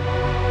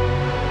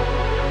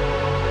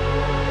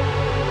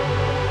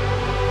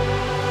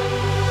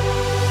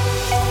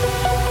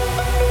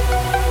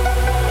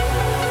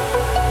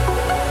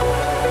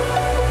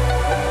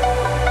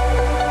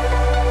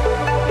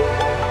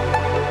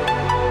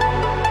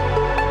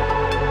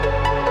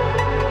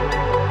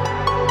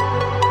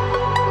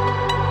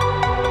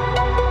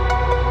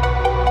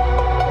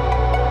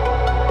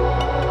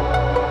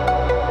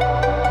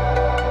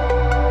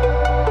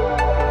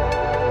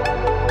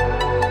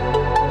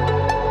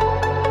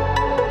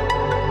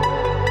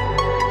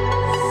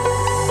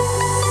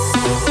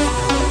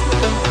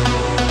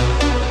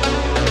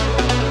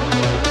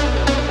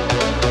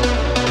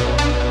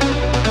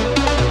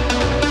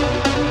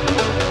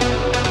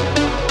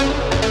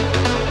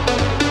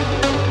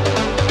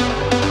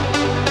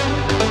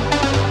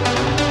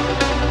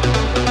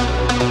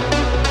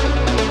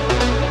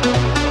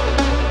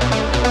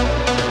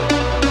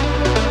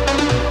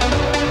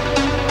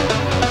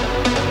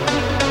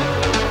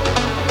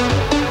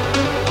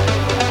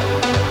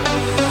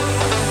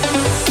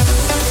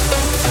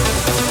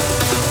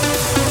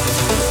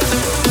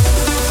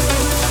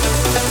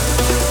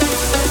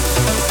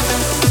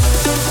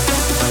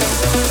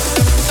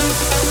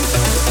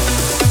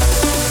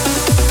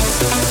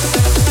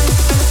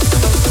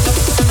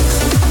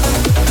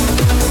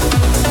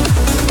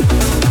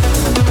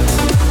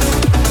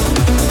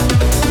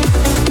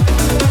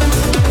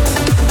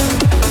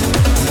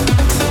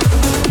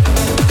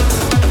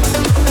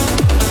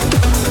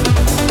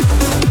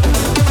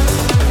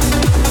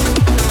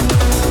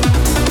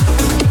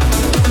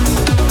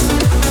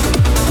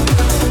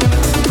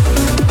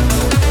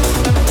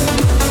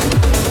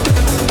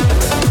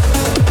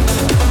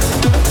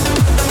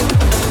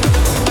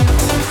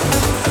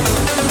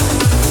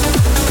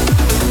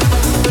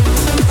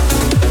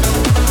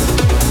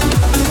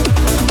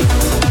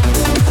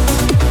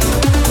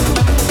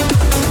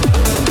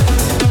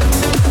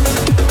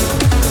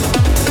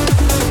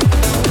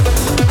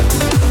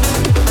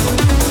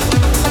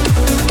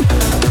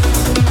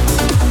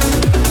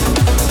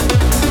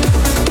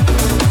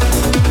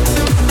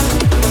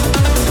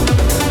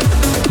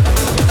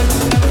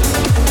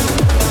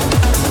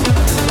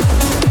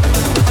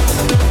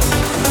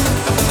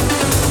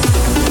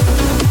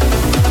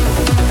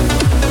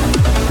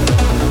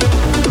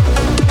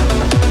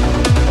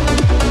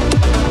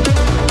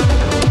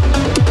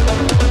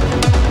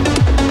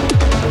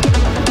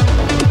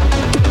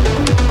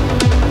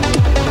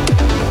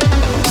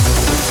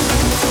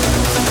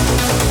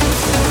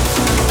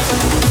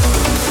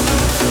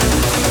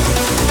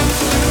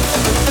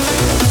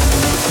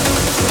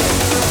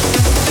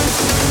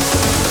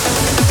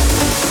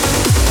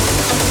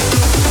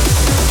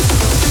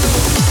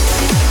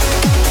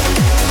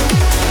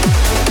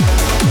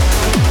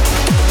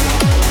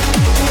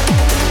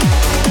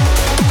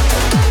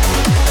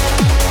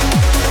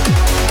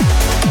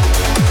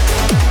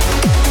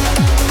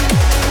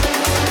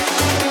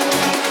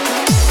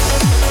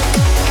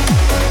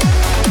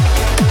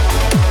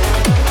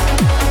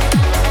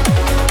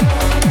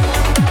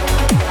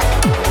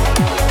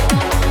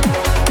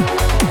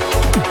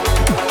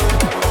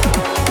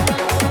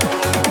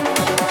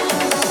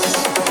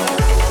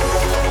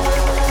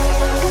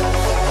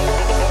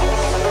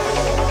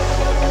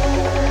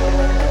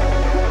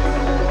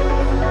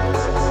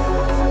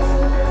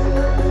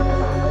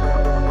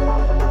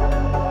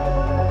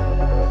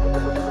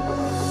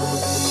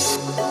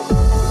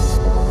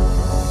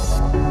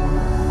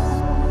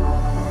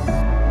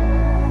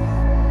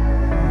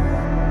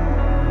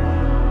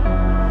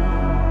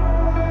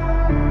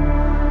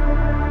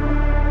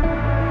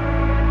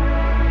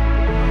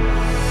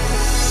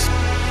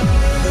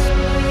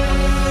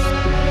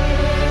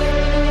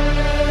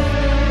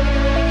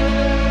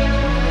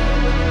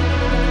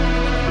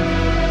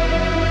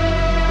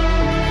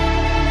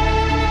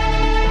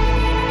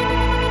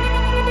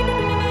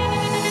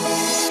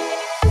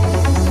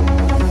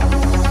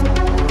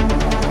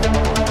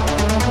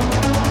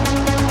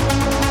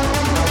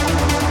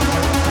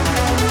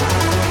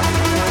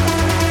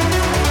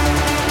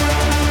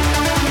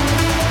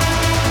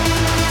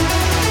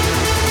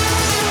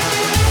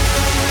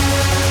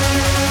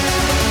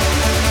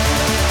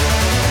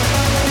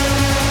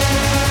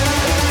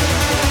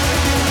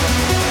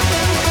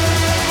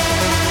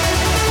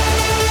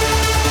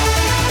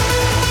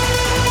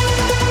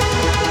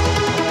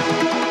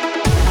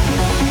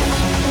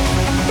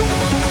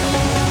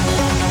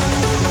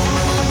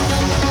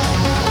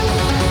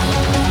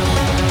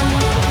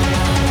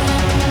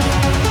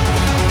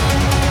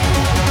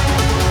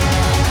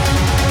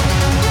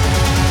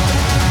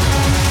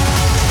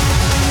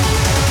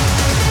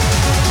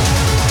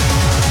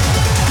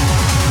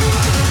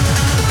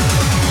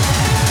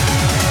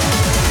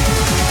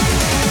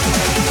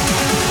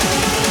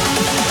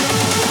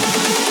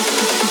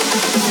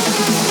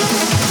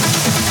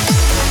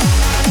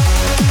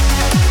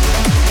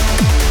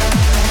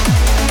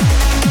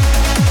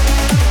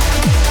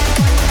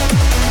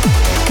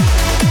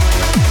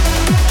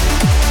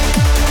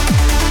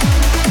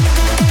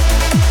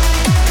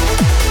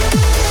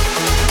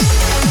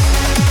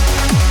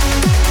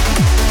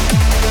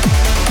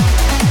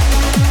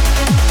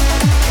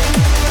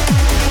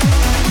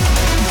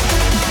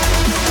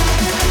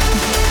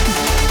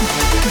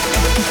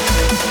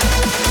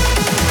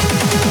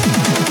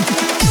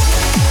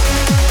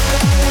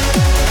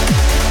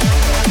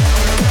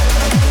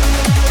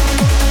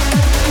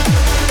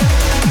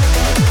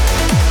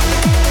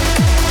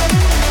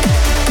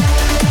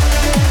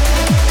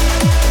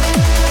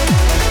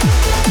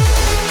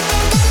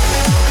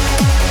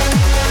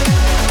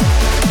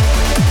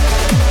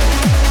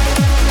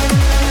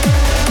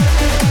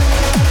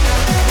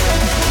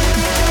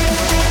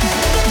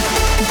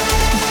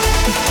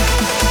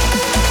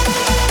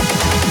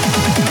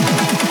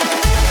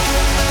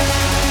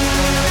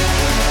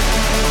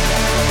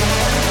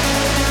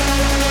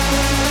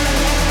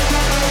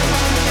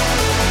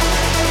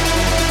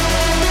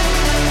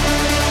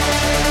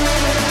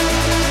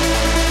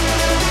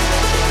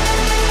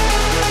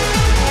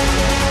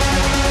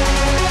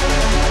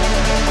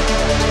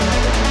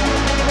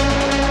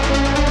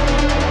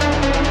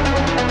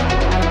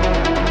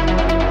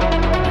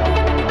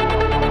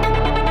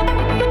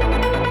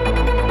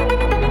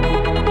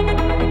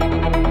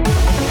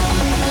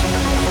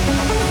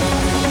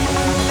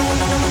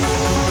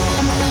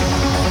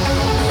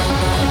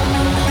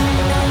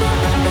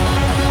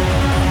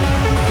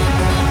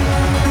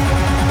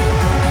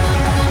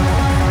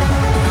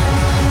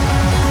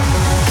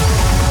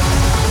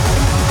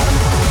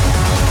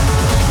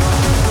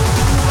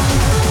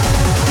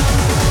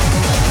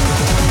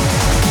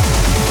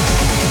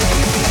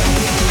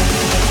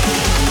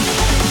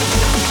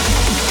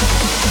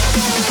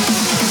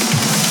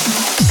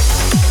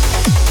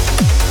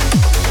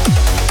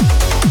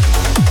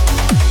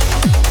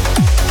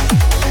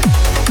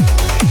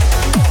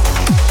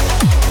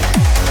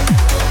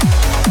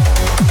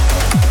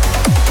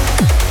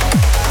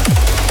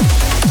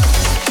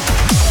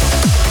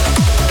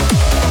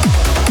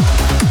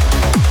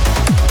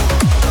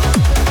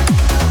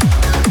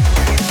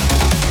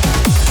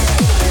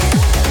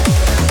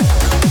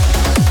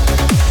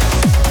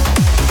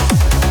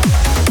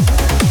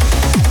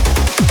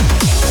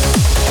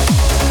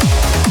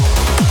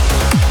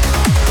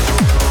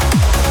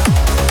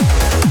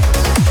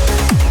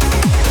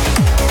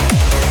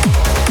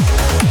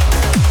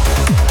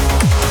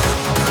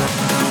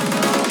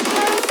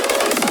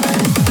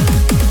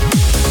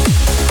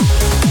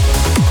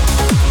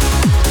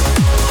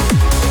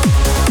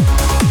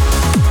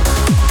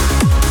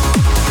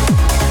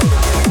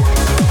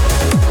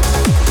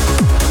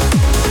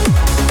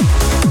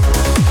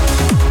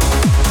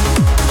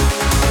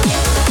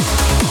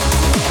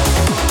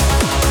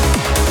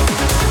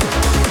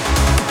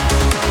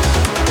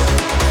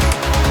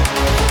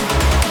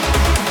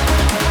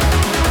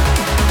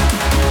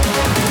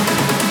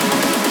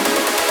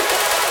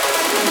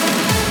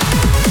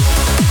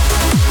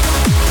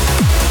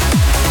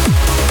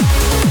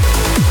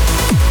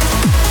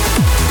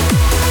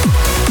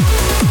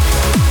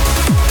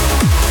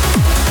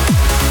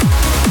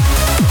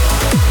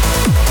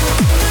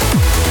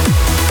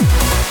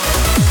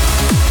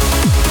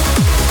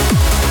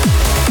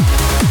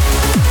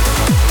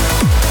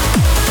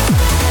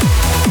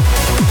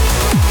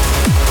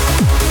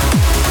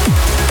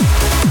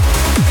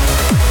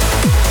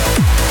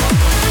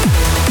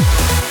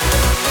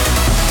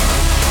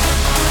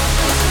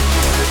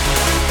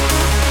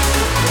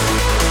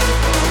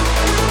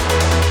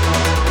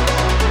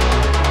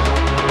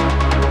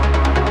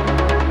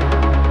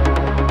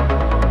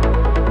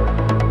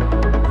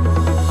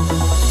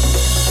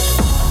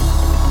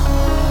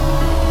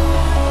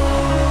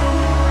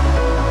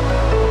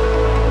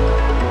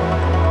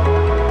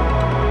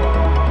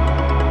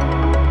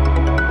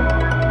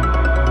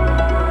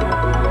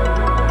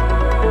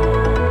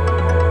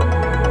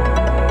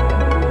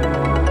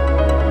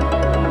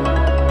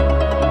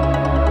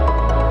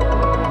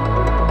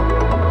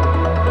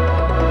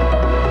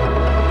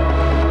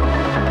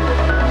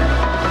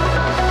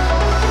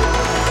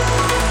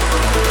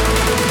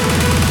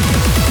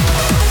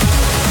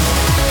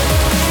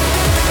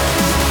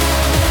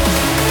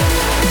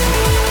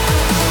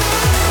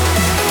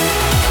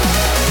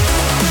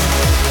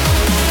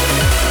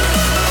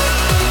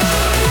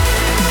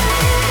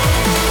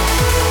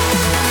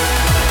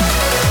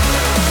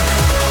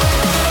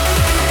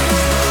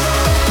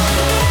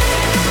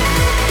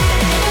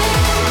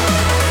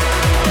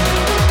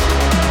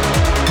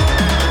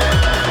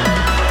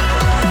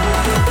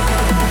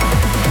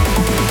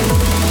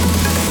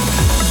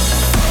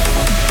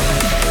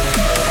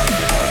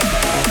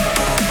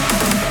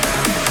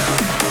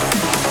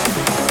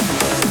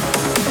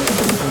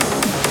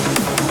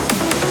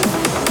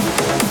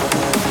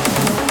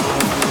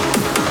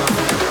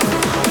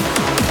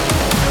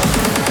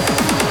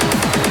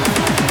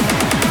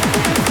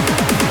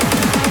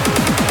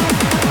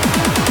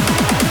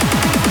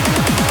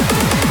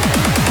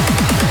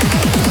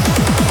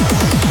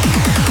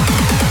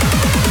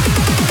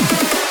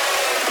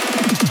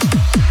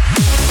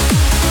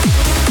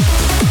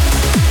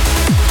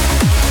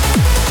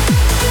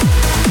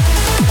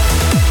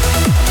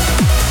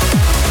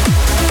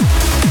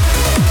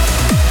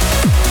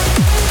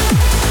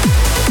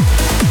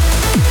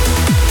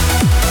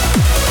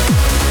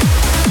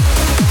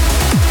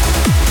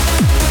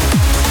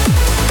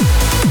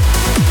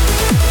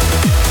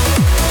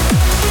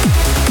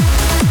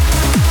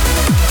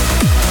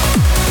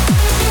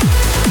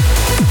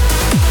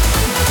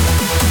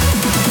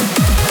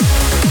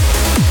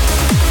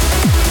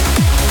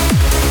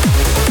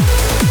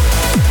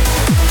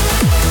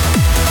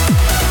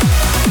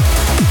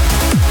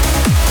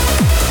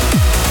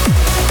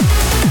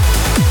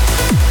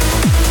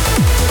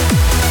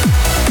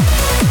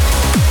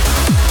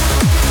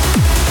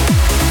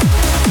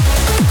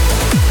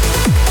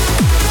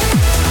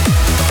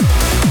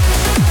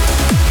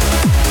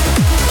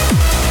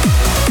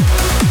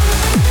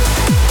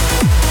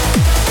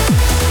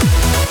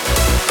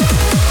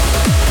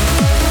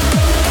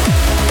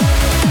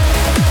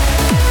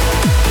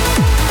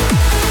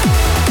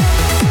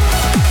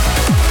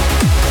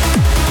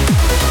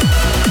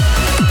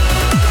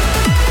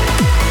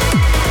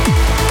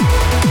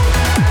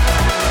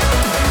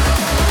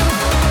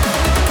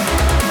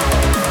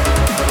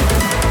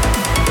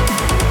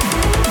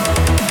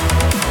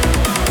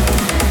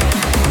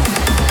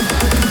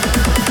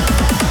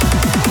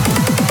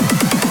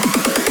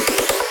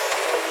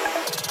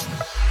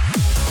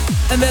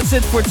 And that's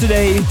it for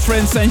today.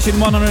 Trancescension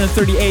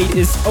 138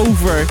 is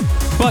over.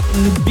 But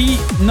be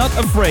not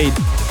afraid.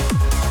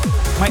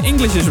 My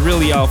English is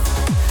really off.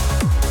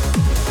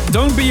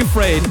 Don't be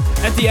afraid.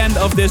 At the end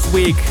of this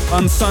week,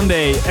 on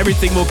Sunday,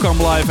 everything will come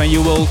live and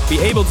you will be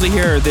able to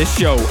hear this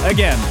show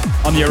again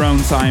on your own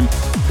time.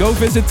 Go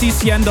visit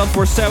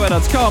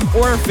tcn.forsewa.com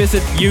or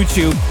visit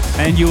YouTube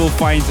and you will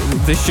find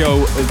the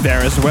show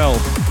there as well.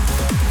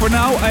 For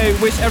now, I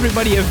wish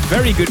everybody a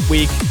very good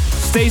week.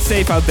 Stay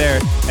safe out there,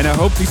 and I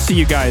hope to see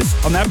you guys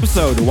on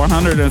episode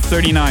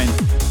 139.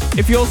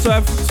 If you also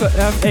have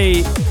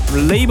a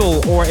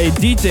label or a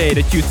DJ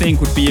that you think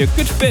would be a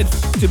good fit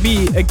to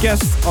be a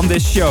guest on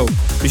this show,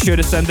 be sure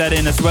to send that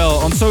in as well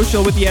on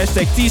social with the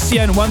hashtag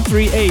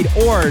TCN138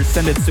 or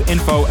send it to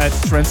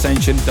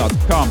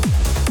info@trancescension.com.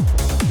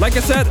 Like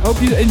I said,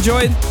 hope you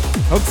enjoyed.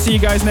 Hope to see you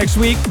guys next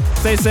week.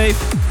 Stay safe.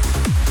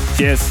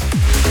 Cheers.